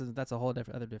 That's a whole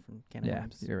different can of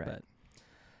worms. Yeah, you're right. But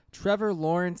Trevor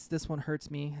Lawrence, this one hurts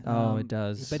me. Oh, it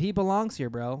does. But he belongs here,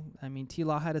 bro. I mean,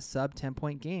 T-Law had a sub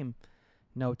 10-point game.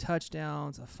 No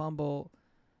touchdowns, a fumble.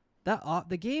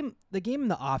 The game in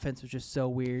the offense was just so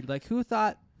weird. Like, who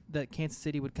thought that Kansas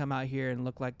City would come out here and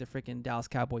look like the freaking Dallas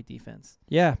Cowboy defense?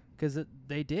 Yeah. Because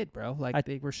they did, bro. Like,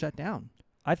 they were shut down.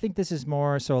 I think this is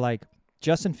more so like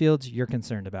Justin Fields, you're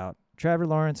concerned about. Trevor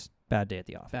Lawrence, bad day at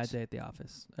the office. Bad day at the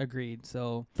office. Agreed.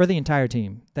 So for the entire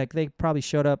team, like they probably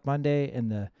showed up Monday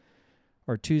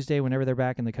or Tuesday whenever they're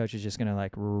back, and the coach is just gonna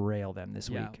like rail them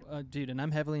this week. Dude, and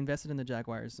I'm heavily invested in the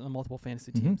Jaguars on multiple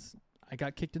fantasy teams. I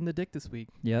got kicked in the dick this week.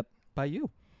 Yep. By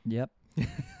you. Yep.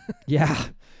 Yeah.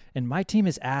 And my team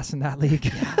is ass in that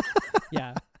league.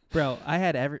 Yeah. Bro, I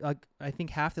had I think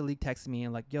half the league texted me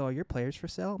and like, yo, are your players for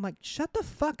sale? I'm like, shut the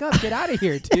fuck up. Get out of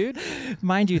here, dude.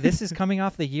 Mind you, this is coming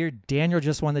off the year Daniel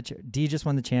just won D just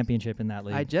won the championship in that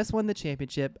league. I just won the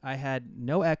championship. I had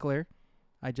no Eckler.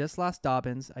 I just lost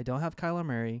Dobbins. I don't have Kyler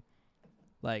Murray.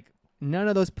 Like, none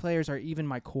of those players are even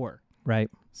my core. Right.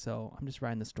 So I'm just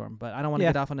riding the storm. But I don't want to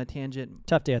get off on a tangent.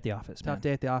 Tough day at the office, Tough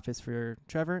day at the office for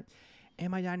Trevor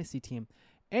and my dynasty team.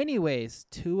 Anyways,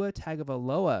 Tua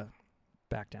Tagovailoa.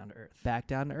 Back down to earth. Back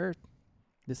down to earth.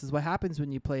 This is what happens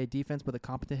when you play a defense with a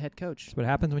competent head coach. It's what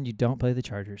happens when you don't play the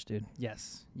Chargers, dude.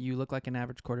 Yes. You look like an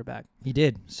average quarterback. He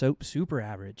did. So super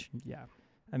average. Yeah.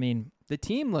 I mean, the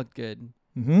team looked good.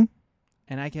 Mm-hmm.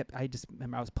 And I just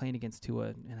remember I was playing against Tua,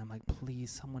 and I'm like, please,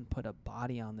 someone put a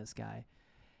body on this guy.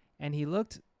 And he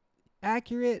looked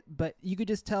accurate, but you could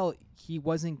just tell he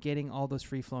wasn't getting all those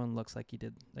free-flowing looks like he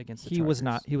did against the Chargers. He was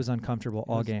not. He was uncomfortable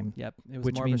all game. Yep. It was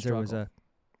which more means of a there was a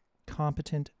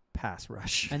competent pass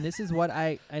rush. And this is what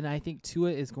I think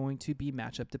Tua is going to be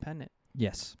matchup dependent.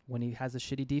 Yes. When he has a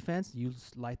shitty defense, you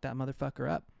light that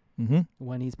motherfucker up. Mm-hmm.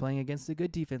 When he's playing against a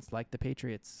good defense like the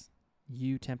Patriots,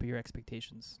 you temper your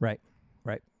expectations. Right.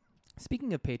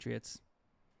 Speaking of Patriots,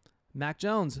 Mac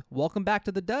Jones, welcome back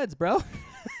to the duds, bro.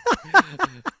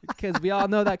 Because we all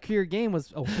know that career game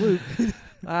was a fluke.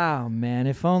 Oh, man.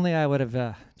 If only I would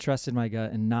have trusted my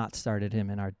gut and not started him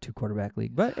in our 2-quarterback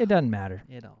league. But it doesn't matter.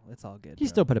 It's all good. He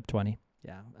still put up 20.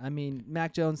 Yeah. I mean,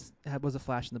 Mac Jones was a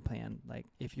flash in the pan. Like,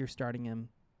 if you're starting him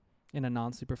in a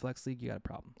non-superflex league, you got a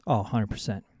problem. Oh, 100%.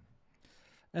 And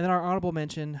then our honorable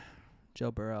mention,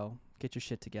 Joe Burrow. Get your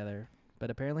shit together. But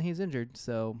apparently he's injured,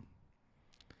 so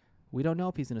we don't know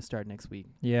if he's going to start next week.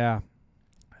 Yeah.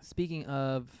 speaking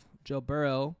of Joe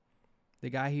Burrow, the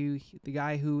guy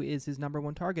who is his number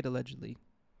one target allegedly,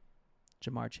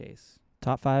 Jamar Chase.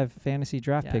 Top 5 fantasy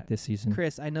draft pick this season.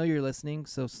 Chris, I know you're listening,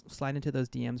 so slide into those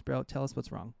DMs, bro. Tell us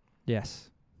what's wrong. Yes.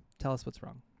 Tell us what's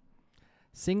wrong.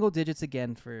 Single digits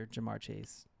again for Jamar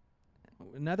Chase.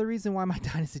 Another reason why my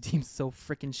dynasty team's so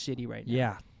freaking shitty right now.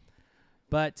 Yeah.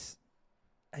 But,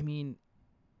 I mean,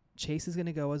 Chase is going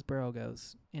to go as Burrow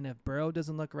goes. And if Burrow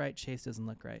doesn't look right, Chase doesn't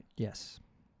look right. Yes.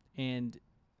 And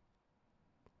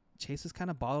Chase was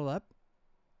kind of bottled up.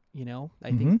 You know,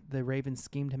 I think the Ravens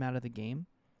schemed him out of the game.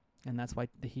 And that's why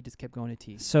he just kept going to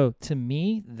T. So, to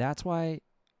me, that's why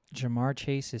Jamar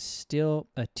Chase is still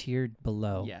a tier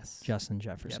below Justin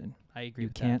Jefferson. Yep, I agree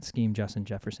with that. You can't scheme Justin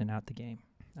Jefferson out the game.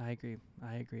 I agree.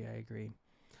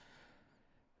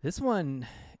 This one,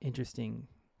 interesting.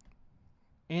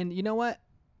 And you know what?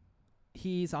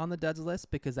 He's on the duds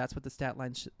list because that's what the stat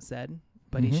line said,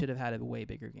 but he should have had a way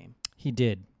bigger game. He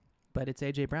did. But it's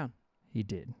A.J. Brown. He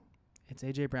did. It's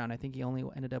A.J. Brown. I think he only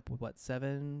ended up with,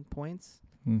 7 points?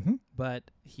 Mm-hmm. But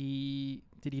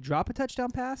did he drop a touchdown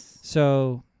pass?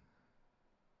 So,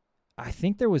 I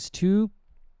think there was two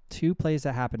plays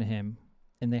that happened to him,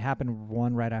 and they happened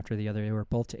one right after the other. They were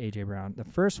both to A.J. Brown. The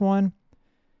first one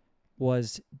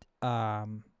was a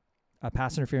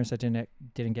pass interference that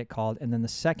didn't get called, and then the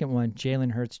second one,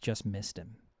 Jalen Hurts just missed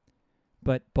him.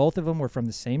 But both of them were from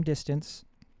the same distance,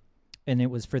 and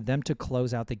it was for them to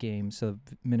close out the game so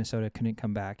Minnesota couldn't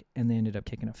come back, and they ended up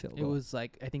kicking a field goal. It was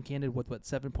like, I think he ended with,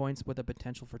 7 points with a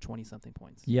potential for 20-something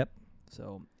points. Yep.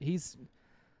 So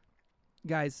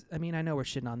guys, I mean, I know we're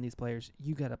shitting on these players.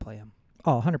 You got to play them.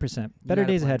 Oh, 100%. Better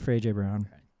days ahead for A.J. Brown.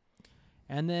 Right.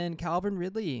 And then Calvin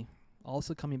Ridley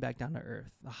also coming back down to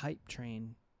earth. The hype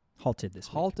train halted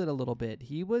a little bit.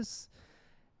 He was,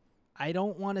 I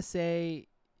don't want to say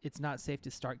it's not safe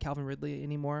to start Calvin Ridley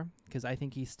anymore because I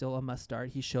think he's still a must start.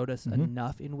 He showed us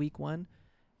enough in week 1,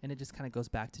 and it just kind of goes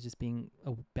back to just being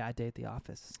a bad day at the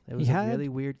office. It was a really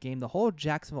weird game. The whole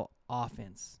Jacksonville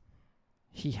offense.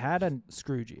 He had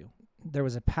screwed you. There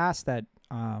was a pass that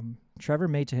Trevor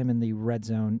made to him in the red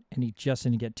zone, and he just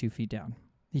didn't get 2 feet down.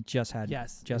 He just got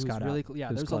really out. Yeah,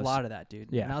 there was a lot of that, dude.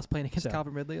 Yeah. And I was playing against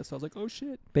Calvin Ridley, so I was like, oh,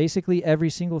 shit. Basically, every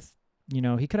single,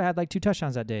 he could have had like 2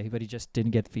 touchdowns that day, but he just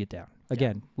didn't get the feet down.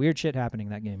 Again, weird shit happening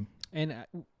that game. And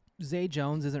Zay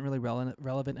Jones isn't really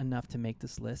relevant enough to make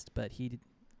this list, but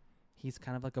he's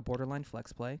kind of like a borderline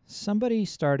flex play. Somebody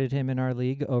started him in our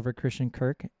league over Christian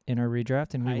Kirk in our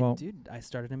redraft, and I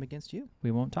started him against you.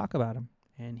 We won't talk about him.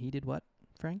 And he did what,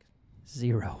 Frank?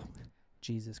 0.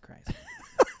 Jesus Christ.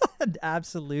 An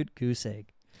absolute goose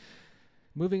egg.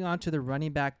 Moving on to the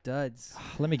running back duds.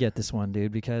 Let me get this one,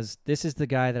 dude, because this is the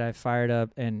guy that I fired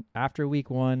up, and after week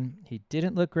 1, he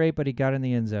didn't look great, but he got in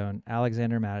the end zone.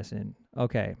 Alexander Mattison.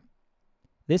 Okay.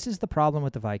 This is the problem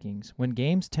with the Vikings. When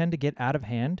games tend to get out of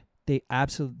hand, they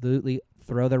absolutely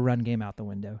throw their run game out the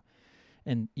window.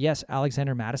 And yes,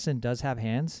 Alexander Mattison does have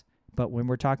hands, but when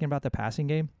we're talking about the passing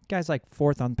game, guy's like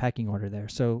 4th on pecking order there.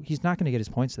 So he's not going to get his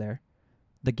points there.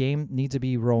 The game needs to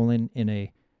be rolling in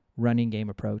a running game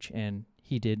approach, and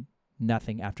he did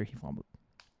nothing after he fumbled.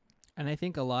 And I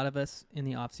think a lot of us in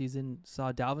the offseason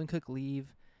saw Dalvin Cook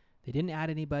leave. They didn't add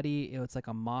anybody. It was like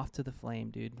a moth to the flame,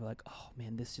 dude. We're like, oh,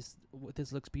 man, this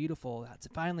looks beautiful.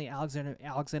 Finally,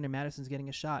 Alexander Madison's getting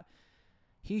a shot.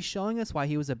 He's showing us why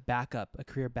he was a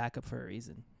career backup for a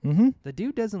reason. Mm-hmm. The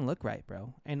dude doesn't look right,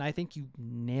 bro. And I think you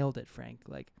nailed it, Frank.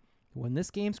 Like, when this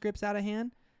game scripts out of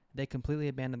hand, they completely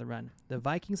abandon the run. The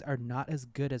Vikings are not as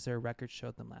good as their record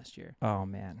showed them last year. Oh,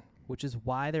 man. Which is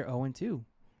why they're 0-2.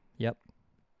 Yep.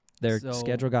 Their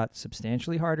schedule got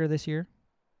substantially harder this year.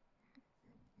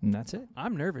 And that's it.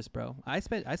 I'm nervous, bro. I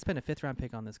spent a 5th-round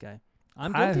pick on this guy.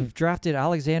 I've drafted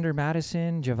Alexander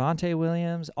Mattison, Javonte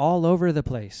Williams, all over the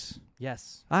place.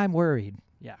 Yes. I'm worried.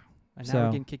 Yeah. And now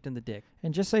we're getting kicked in the dick.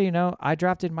 And just so you know, I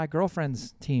drafted my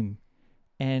girlfriend's team,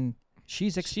 and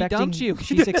she's expecting she dumped you.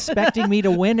 She's expecting me to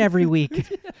win every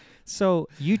week. So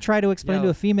you try to explain to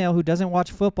a female who doesn't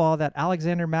watch football that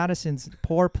Alexander Madison's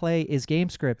poor play is game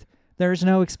script. There's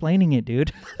no explaining it,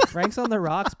 dude. Frank's on the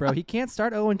rocks, bro. He can't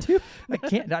start 0-2. I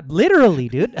can't. Literally,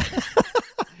 dude.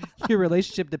 Your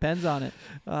relationship depends on it.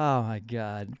 Oh, my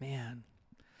God. Man.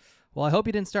 Well, I hope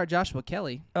you didn't start Joshua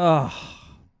Kelly. Oh.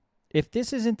 If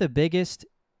this isn't the biggest,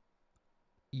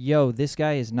 this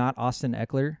guy is not Austin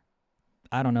Eckler,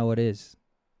 I don't know what is.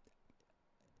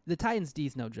 The Titans' D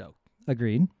is no joke.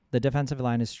 Agreed. The defensive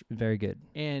line is very good.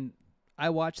 And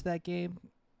I watched that game,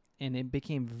 and it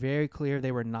became very clear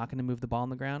they were not going to move the ball on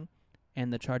the ground,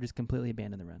 and the Chargers completely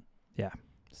abandoned the run. Yeah.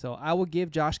 So I will give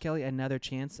Josh Kelly another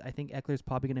chance. I think Eckler's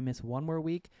probably going to miss one more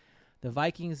week. The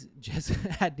Vikings just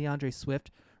had DeAndre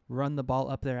Swift run the ball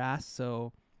up their ass,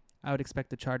 so I would expect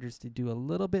the Chargers to do a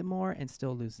little bit more and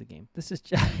still lose the game. This is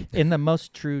in the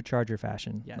most true Charger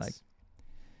fashion. Yes. Like,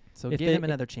 so give him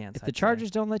another chance. If the Chargers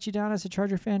don't let you down as a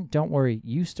Charger fan, don't worry.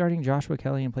 You starting Joshua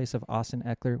Kelly in place of Austin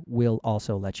Eckler will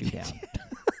also let you down.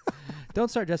 Don't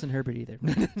start Justin Herbert either.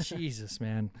 Jesus,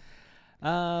 man.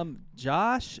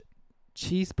 Josh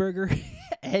Cheeseburger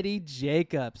Eddie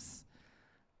Jacobs.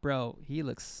 Bro, he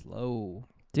looks slow.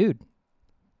 Dude,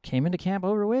 came into camp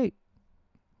overweight.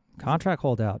 Contract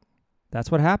holdout.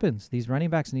 That's what happens. These running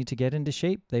backs need to get into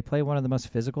shape. They play one of the most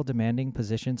physical, demanding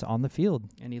positions on the field.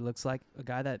 And he looks like a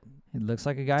guy that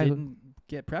didn't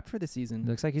get prepped for the season.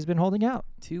 Looks like he's been holding out.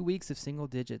 2 weeks of single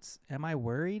digits. Am I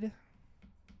worried?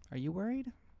 Are you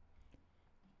worried?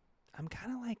 I'm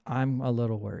kind of like... I'm a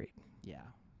little worried. Yeah.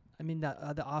 I mean,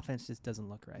 the offense just doesn't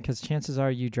look right. Because chances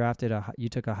are you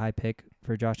took a high pick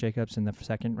for Josh Jacobs in the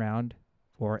second round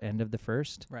or end of the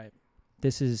first. Right.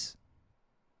 This is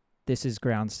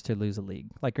grounds to lose a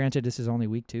league. Like, granted, this is only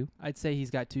week 2. I'd say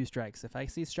he's got 2 strikes. If I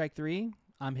see strike 3,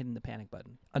 I'm hitting the panic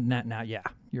button. Now, yeah,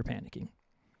 you're panicking.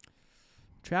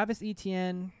 Travis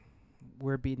Etienne,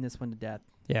 we're beating this one to death.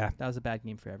 Yeah. That was a bad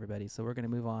game for everybody, so we're going to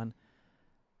move on.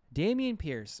 Dameon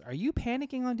Pierce. Are you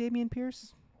panicking on Dameon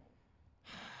Pierce?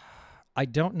 I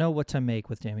don't know what to make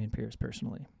with Dameon Pierce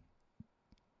personally.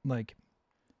 Like,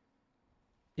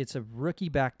 it's a rookie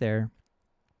back there.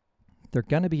 They're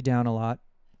going to be down a lot.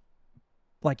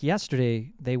 Like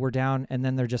yesterday, they were down, and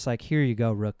then they're just like, here you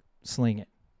go, Rook, sling it.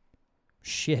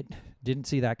 Shit, didn't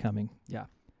see that coming. Yeah.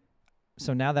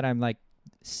 So now that I'm, like,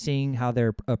 seeing how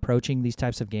they're approaching these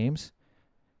types of games,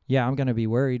 yeah, I'm going to be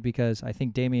worried because I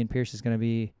think Dameon Pierce is going to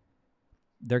be,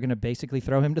 they're going to basically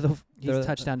throw him to the... He's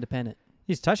touchdown dependent.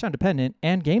 He's touchdown dependent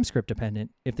and game script dependent.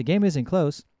 If the game isn't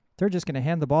close, they're just going to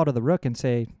hand the ball to the Rook and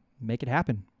say, make it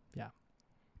happen. Yeah.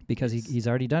 Because he's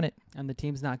already done it. And the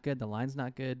team's not good. The line's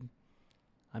not good.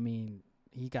 I mean,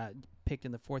 he got picked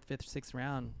in the 4th, 5th, 6th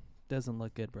round. Doesn't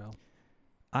look good, bro.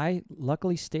 I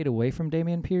luckily stayed away from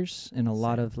Dameon Pierce in a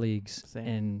lot of leagues. Same.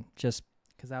 And just...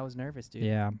 because I was nervous, dude.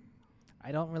 Yeah.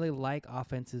 I don't really like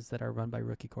offenses that are run by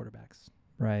rookie quarterbacks.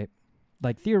 Right.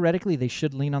 Like, theoretically, they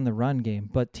should lean on the run game,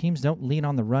 but teams don't lean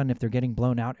on the run if they're getting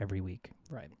blown out every week.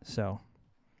 Right. So...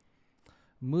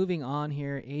 moving on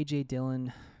here, A.J.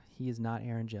 Dillon, he is not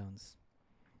Aaron Jones.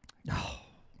 Oh,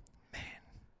 man.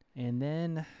 And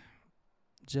then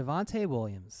Javonte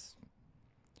Williams.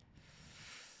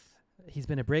 He's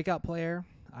been a breakout player.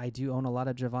 I do own a lot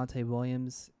of Javonte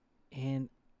Williams, and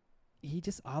he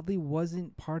just oddly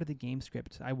wasn't part of the game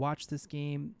script. I watched this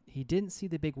game. He didn't see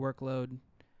the big workload.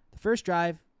 The first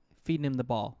drive, feeding him the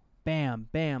ball. Bam,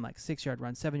 bam, like 6-yard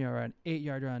run, 7-yard run,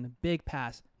 8-yard run, big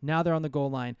pass. Now they're on the goal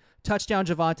line. Touchdown,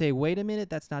 Javonte. Wait a minute,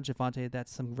 that's not Javonte.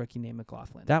 That's some rookie named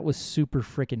McLaughlin. That was super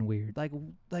freaking weird. Like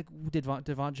did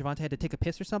Javonte had to take a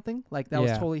piss or something? Like, that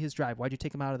was totally his drive. Why'd you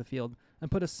take him out of the field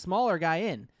and put a smaller guy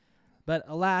in? But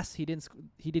alas, he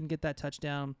didn't get that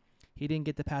touchdown. He didn't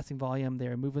get the passing volume. They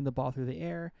were moving the ball through the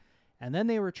air, and then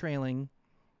they were trailing,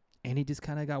 and he just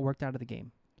kind of got worked out of the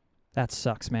game. That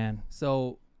sucks, man.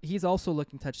 So he's also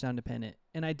looking touchdown dependent.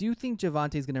 And I do think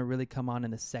Javonte's going to really come on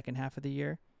in the second half of the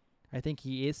year. I think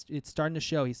he is. It's starting to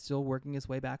show. He's still working his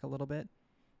way back a little bit.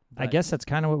 I guess that's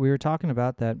kind of what we were talking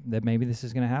about, that maybe this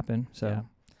is going to happen. So, yeah.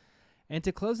 And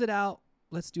to close it out,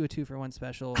 let's do a 2-for-1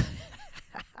 special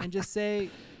and just say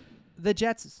the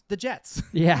Jets.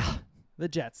 Yeah. The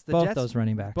Jets. Both those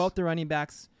running backs. Both the running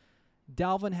backs.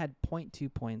 Dalvin had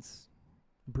 0.2 points.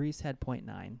 Brees had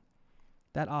 0.9.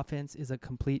 That offense is a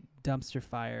complete dumpster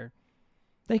fire.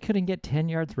 They couldn't get 10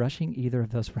 yards rushing either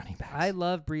of those running backs. I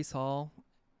love Brees Hall,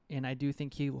 and I do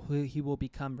think he will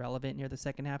become relevant near the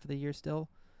second half of the year still.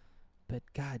 But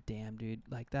goddamn, dude,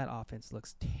 like, that offense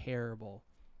looks terrible.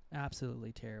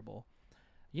 Absolutely terrible.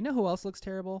 You know who else looks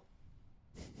terrible?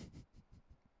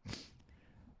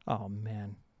 Oh,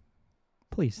 man.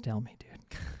 Please tell me,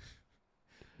 dude.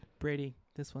 Brady,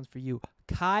 this one's for you.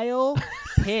 Kyle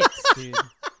Pitts, dude.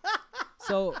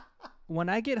 So when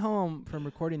I get home from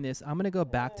recording this, I'm going to go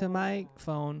back to my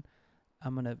phone.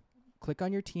 I'm going to click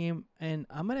on your team, and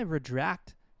I'm going to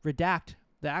redact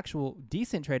the actual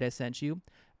decent trade I sent you,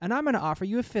 and I'm going to offer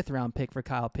you a 5th-round pick for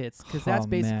Kyle Pitts because that's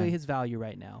basically his value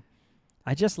right now.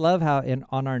 I just love how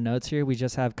on our notes here we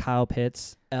just have Kyle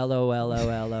Pitts,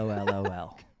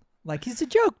 LOLOLOLOL. Like, he's a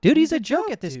joke, dude. He's a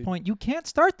joke at this point. You can't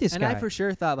start this guy. And I for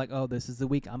sure thought, like, oh, this is the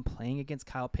week I'm playing against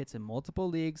Kyle Pitts in multiple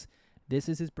leagues. This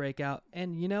is his breakout.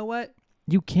 And you know what?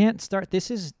 You can't start. This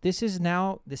is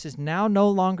now no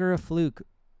longer a fluke,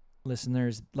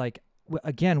 listeners. Like,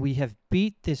 again, we have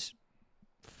beat this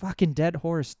fucking dead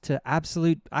horse to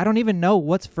absolute. I don't even know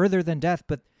what's further than death,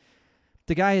 but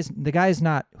the guy is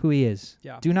not who he is.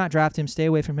 Yeah. Do not draft him. Stay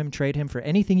away from him. Trade him for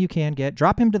anything you can get.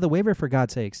 Drop him to the waiver for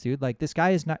God's sakes, dude. Like this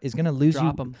guy is going to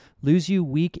lose you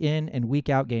week in and week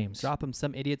out games. Drop him.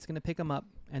 Some idiot's going to pick him up,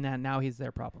 and then now he's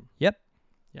their problem. Yep.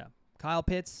 Yeah. Kyle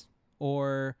Pitts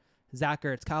or Zach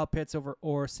Ertz. Kyle Pitts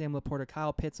or Sam Laporta.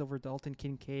 Kyle Pitts over Dalton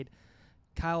Kincaid.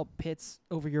 Kyle Pitts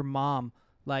over your mom.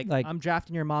 Like I'm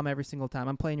drafting your mom every single time.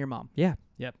 I'm playing your mom. Yeah.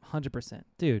 Yep. 100%.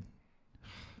 Dude.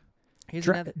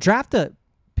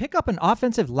 Pick up an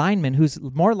offensive lineman who's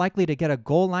more likely to get a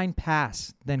goal line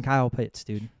pass than Kyle Pitts,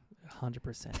 dude.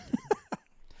 100%.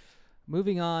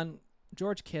 Moving on,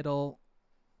 George Kittle.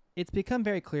 It's become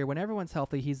very clear when everyone's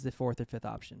healthy, he's the 4th or 5th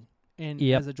option. And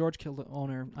as a George Kittle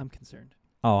owner, I'm concerned.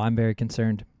 Oh, I'm very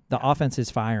concerned. The offense is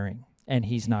firing, and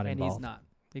he's not involved. And he's not.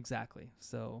 Exactly.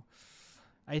 So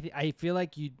I feel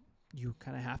like you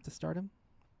kind of have to start him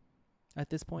at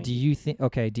this point. Do you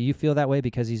feel that way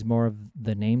because he's more of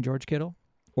the name George Kittle?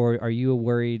 Or are you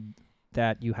worried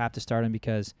that you have to start him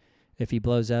because if he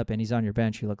blows up and he's on your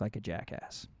bench, you look like a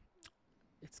jackass?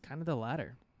 It's kind of the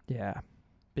latter. Yeah.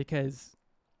 Because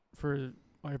for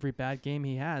every bad game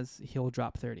he has, he'll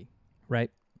drop 30. Right.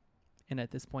 And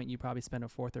at this point, you probably spend a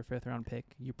 4th or 5th round pick.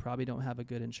 You probably don't have a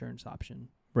good insurance option.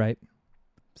 Right.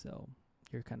 So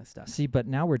you're kind of stuck. See, but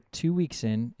now we're 2 weeks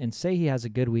in, and say he has a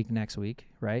good week next week,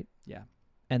 right? Yeah.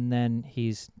 And then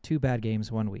he's 2 bad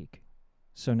games 1 week.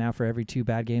 So now for every 2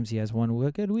 bad games, he has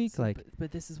 1 good week. So,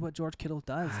 but this is what George Kittle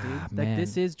does, dude. Like man.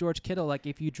 This is George Kittle. Like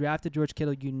if you drafted George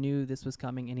Kittle, you knew this was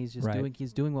coming, and he's just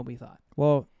doing what we thought.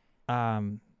 Well,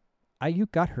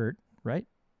 Ayuk got hurt, right?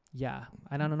 Yeah,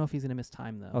 I don't know if he's gonna miss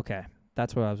time though. Okay,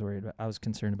 that's what I was worried about. I was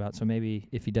concerned about. So maybe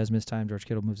if he does miss time, George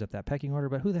Kittle moves up that pecking order.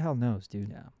 But who the hell knows, dude?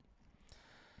 Yeah.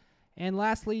 And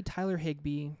lastly, Tyler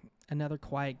Higbee, another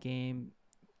quiet game.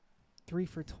 3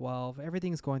 for 12.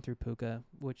 Everything's going through Puka,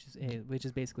 which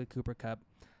is basically Cooper Kupp.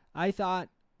 I thought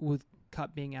with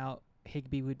Kupp being out,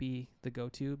 Higbee would be the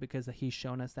go-to because he's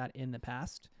shown us that in the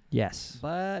past. Yes.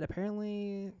 But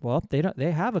apparently, well,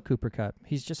 they have a Cooper Kupp.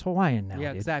 He's just Hawaiian now. Yeah,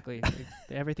 dude. Exactly.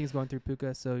 Everything's going through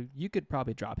Puka, so you could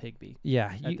probably drop Higbee.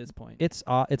 Yeah, at this point, it's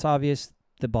obvious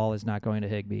the ball is not going to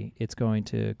Higbee. It's going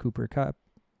to Cooper Kupp,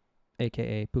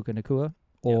 aka Puka Nacua.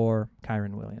 Or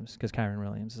Kyron Williams, because Kyron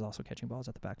Williams is also catching balls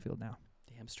at the backfield now.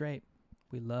 Damn straight.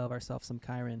 We love ourselves some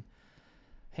Kyron.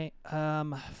 Hey,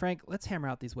 Frank, let's hammer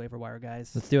out these waiver wire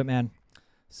guys. Let's do it, man.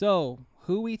 So,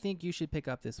 who we think you should pick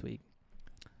up this week?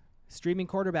 Streaming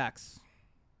quarterbacks.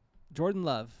 Jordan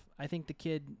Love. I think the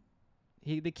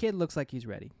kid looks like he's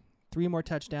ready. 3 more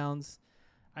touchdowns.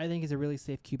 I think he's a really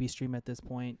safe QB stream at this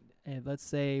point. And let's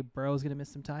say Burrow's going to miss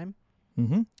some time.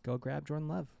 Mm-hmm. Go grab Jordan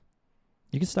Love.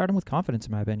 You can start him with confidence,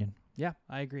 in my opinion. Yeah,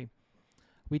 I agree.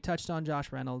 We touched on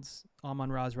Josh Reynolds,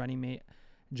 Amon-Ra's running mate.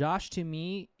 Josh, to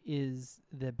me, is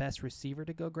the best receiver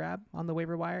to go grab on the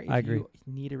waiver wire if I agree.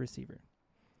 You need a receiver.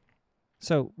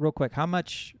 So, real quick, how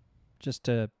much,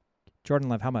 Jordan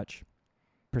Love, how much,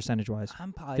 percentage-wise?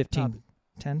 I'm probably 15,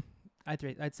 10?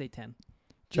 I'd say 10.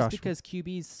 Just Josh, because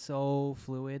QB's so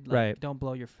fluid. Like, right. Don't blow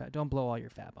all your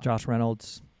fab on. Josh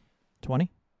Reynolds, 20?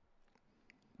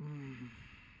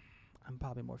 I'm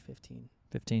probably more 15.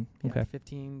 15? Yeah, okay.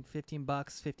 $15,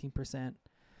 15%.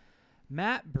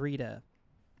 Matt Breida.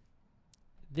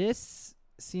 This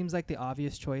seems like the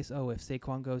obvious choice. Oh, if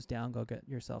Saquon goes down, go get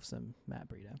yourself some Matt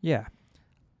Breida. Yeah.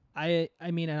 I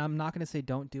mean, and I'm not going to say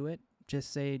don't do it.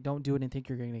 Just say don't do it and think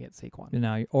you're going to get Saquon.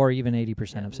 No, or even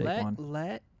 80% of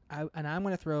Saquon. And I'm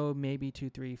going to throw maybe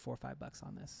 $2, $3, $4, $5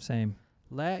 on this. Same.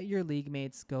 Let your league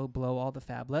mates go blow all the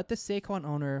fab. Let the Saquon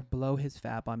owner blow his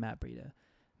fab on Matt Breida.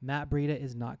 Matt Breida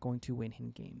is not going to win him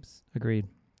games. Agreed.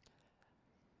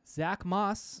 Zach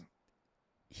Moss,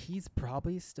 he's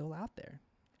probably still out there.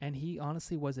 And he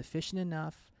honestly was efficient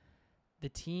enough. The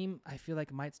team, I feel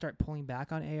like, might start pulling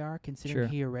back on AR, considering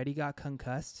he already got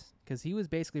concussed. Because he was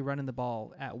basically running the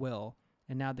ball at will.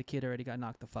 And now the kid already got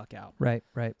knocked the fuck out. Right.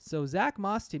 So Zach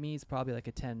Moss, to me, is probably like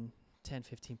a 10,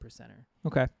 15%er.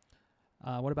 Okay.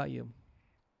 What about you?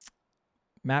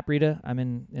 Matt Breida, I'm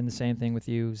in the same thing with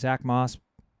you. Zach Moss,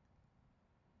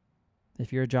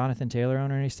 if you're a Jonathan Taylor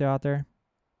owner and he's still out there,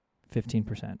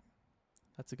 15%.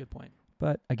 That's a good point.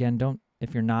 But again,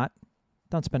 if you're not,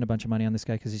 don't spend a bunch of money on this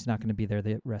guy because he's not going to be there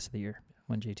the rest of the year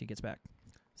when JT gets back.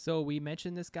 So we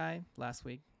mentioned this guy last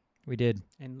week. We did.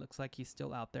 And looks like he's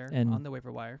still out there and on the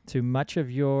waiver wire. To much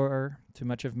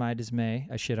of my dismay,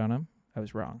 I shit on him. I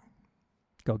was wrong.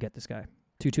 Go get this guy.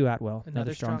 Tutu Atwell,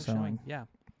 another strong showing. Yeah.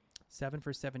 7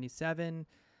 for 77.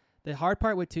 The hard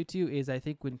part with Tutu is I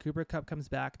think when Cooper Kupp comes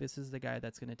back, this is the guy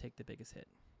that's going to take the biggest hit.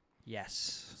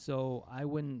 Yes. So I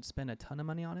wouldn't spend a ton of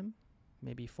money on him.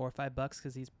 Maybe $4 or $5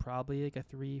 because he's probably like a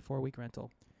 3-4 week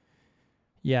rental.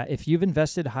 Yeah, if you've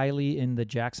invested highly in the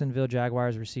Jacksonville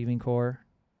Jaguars receiving core,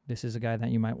 this is a guy that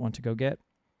you might want to go get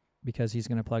because he's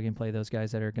going to plug and play those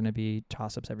guys that are going to be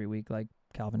toss-ups every week, like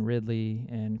Calvin Ridley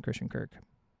and Christian Kirk.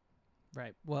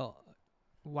 Right. Well,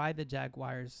 why the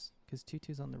Jaguars? Because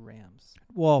Tutu's on the Rams.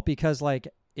 Well, because like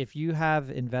if you have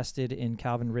invested in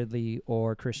Calvin Ridley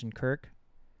or Christian Kirk,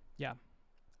 yeah.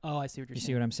 Oh, I see what you're saying. You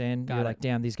see what I'm saying? Got You're it. like,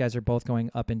 damn, these guys are both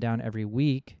going up and down every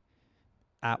week.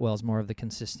 Atwell's more of the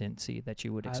consistency that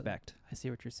you would expect. I see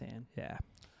what you're saying. Yeah.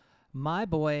 My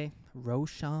boy,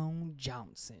 Roschon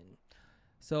Johnson.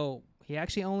 So he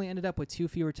actually only ended up with 2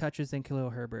 fewer touches than Khalil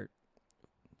Herbert.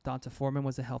 Donta Foreman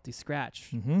was a healthy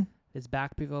scratch. Mm-hmm. His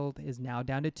backfield is now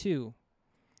down to 2.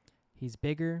 He's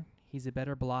bigger, he's a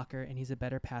better blocker, and he's a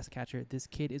better pass catcher. This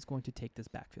kid is going to take this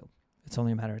backfield. It's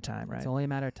only a matter of time, right? It's only a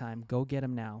matter of time. Go get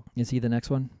him now. Is he the next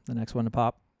one? The next one to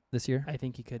pop this year? I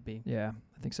think he could be. Yeah,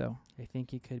 I think so. I think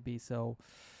he could be. So,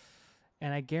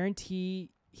 and I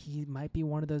guarantee he might be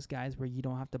one of those guys where you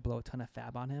don't have to blow a ton of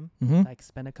fab on him. Mm-hmm. Like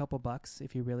spend a couple bucks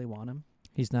if you really want him.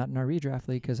 He's not in our redraft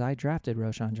league because I drafted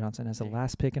Roschon Johnson as the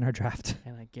last pick in our draft.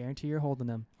 And I guarantee you're holding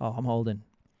him. Oh, I'm holding.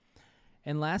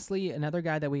 And lastly, another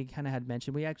guy that we kind of had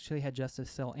mentioned, we actually had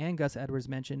Justice Hill and Gus Edwards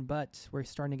mentioned, but we're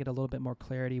starting to get a little bit more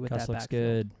clarity with Gus that looks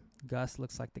backfield. good. Gus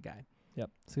looks like the guy.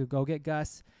 Yep. So go get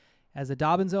Gus. As a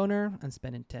Dobbins owner, I'm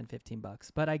spending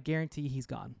 $10-15, but I guarantee he's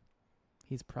gone.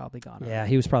 He's probably gone. Yeah, already.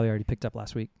 he was probably already picked up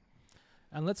last week.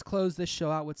 And let's close this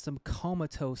show out with some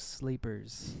comatose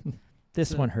sleepers.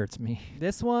 This one hurts me.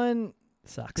 This one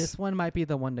Sucks. This one might be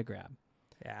the one to grab.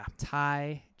 Yeah.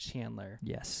 Ty Chandler.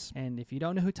 Yes. And if you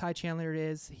don't know who Ty Chandler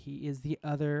is, he is the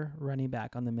other running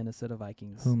back on the Minnesota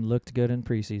Vikings. Whom looked good in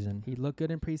preseason. He looked good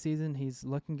in preseason. He's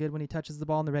looking good when he touches the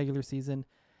ball in the regular season.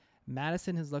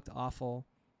 Madison has looked awful.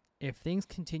 If things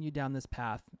continue down this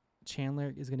path,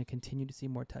 Chandler is going to continue to see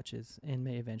more touches and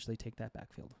may eventually take that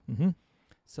backfield. Mm-hmm.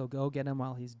 So go get him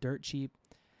while he's dirt cheap.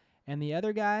 And the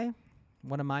other guy,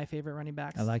 one of my favorite running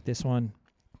backs. I like this one.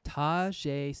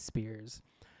 Tajay Spears,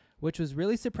 which was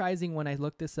really surprising when I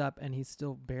looked this up, and he's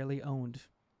still barely owned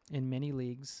in many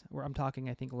leagues, where I'm talking,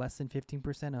 I think, less than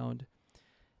 15% owned,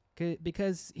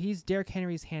 because he's Derrick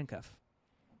Henry's handcuff.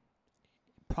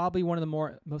 Probably one of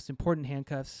the most important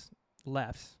handcuffs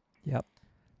left. Yep.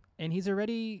 And he's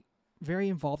already very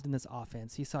involved in this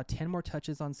offense. He saw 10 more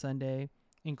touches on Sunday,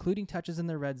 including touches in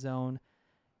the red zone.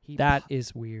 That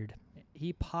is weird.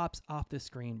 He pops off the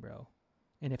screen, bro.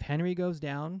 And if Henry goes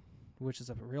down, which is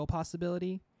a real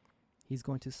possibility, he's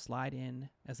going to slide in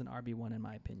as an RB1 in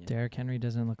my opinion. Derrick Henry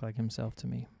doesn't look like himself to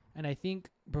me. And I think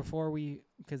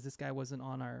because this guy wasn't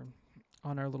on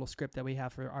our little script that we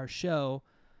have for our show,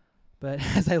 but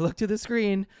as I look to the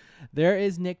screen, there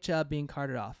is Nick Chubb being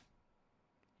carted off.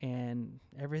 And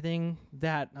everything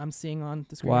that I'm seeing on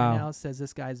the screen right now says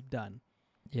this guy's done.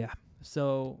 Yeah.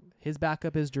 So his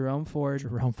backup is Jerome Ford.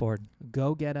 Jerome Ford.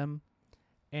 Go get him.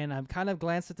 And I've kind of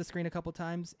glanced at the screen a couple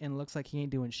times, and it looks like he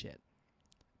ain't doing shit.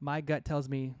 My gut tells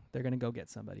me they're going to go get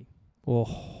somebody.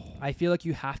 Oh. I feel like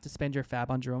you have to spend your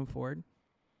fab on Jerome Ford.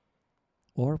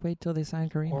 Or wait till they sign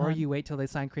Kareem Hunt. Or you wait till they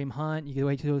sign Kareem Hunt. You can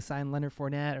wait till they sign Leonard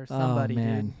Fournette or somebody,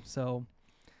 dude. So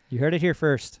you heard it here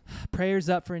first. Prayers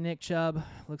up for Nick Chubb.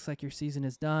 Looks like your season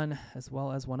is done, as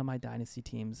well as one of my dynasty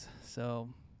teams. So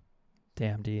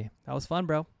damn, D. That was fun,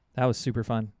 bro. That was super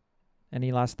fun.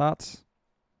 Any last thoughts?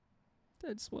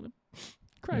 I just want to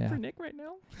cry for Nick right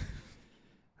now.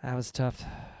 That was tough.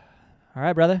 All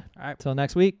right, brother. All right. Till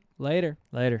next week. Later.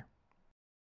 Later.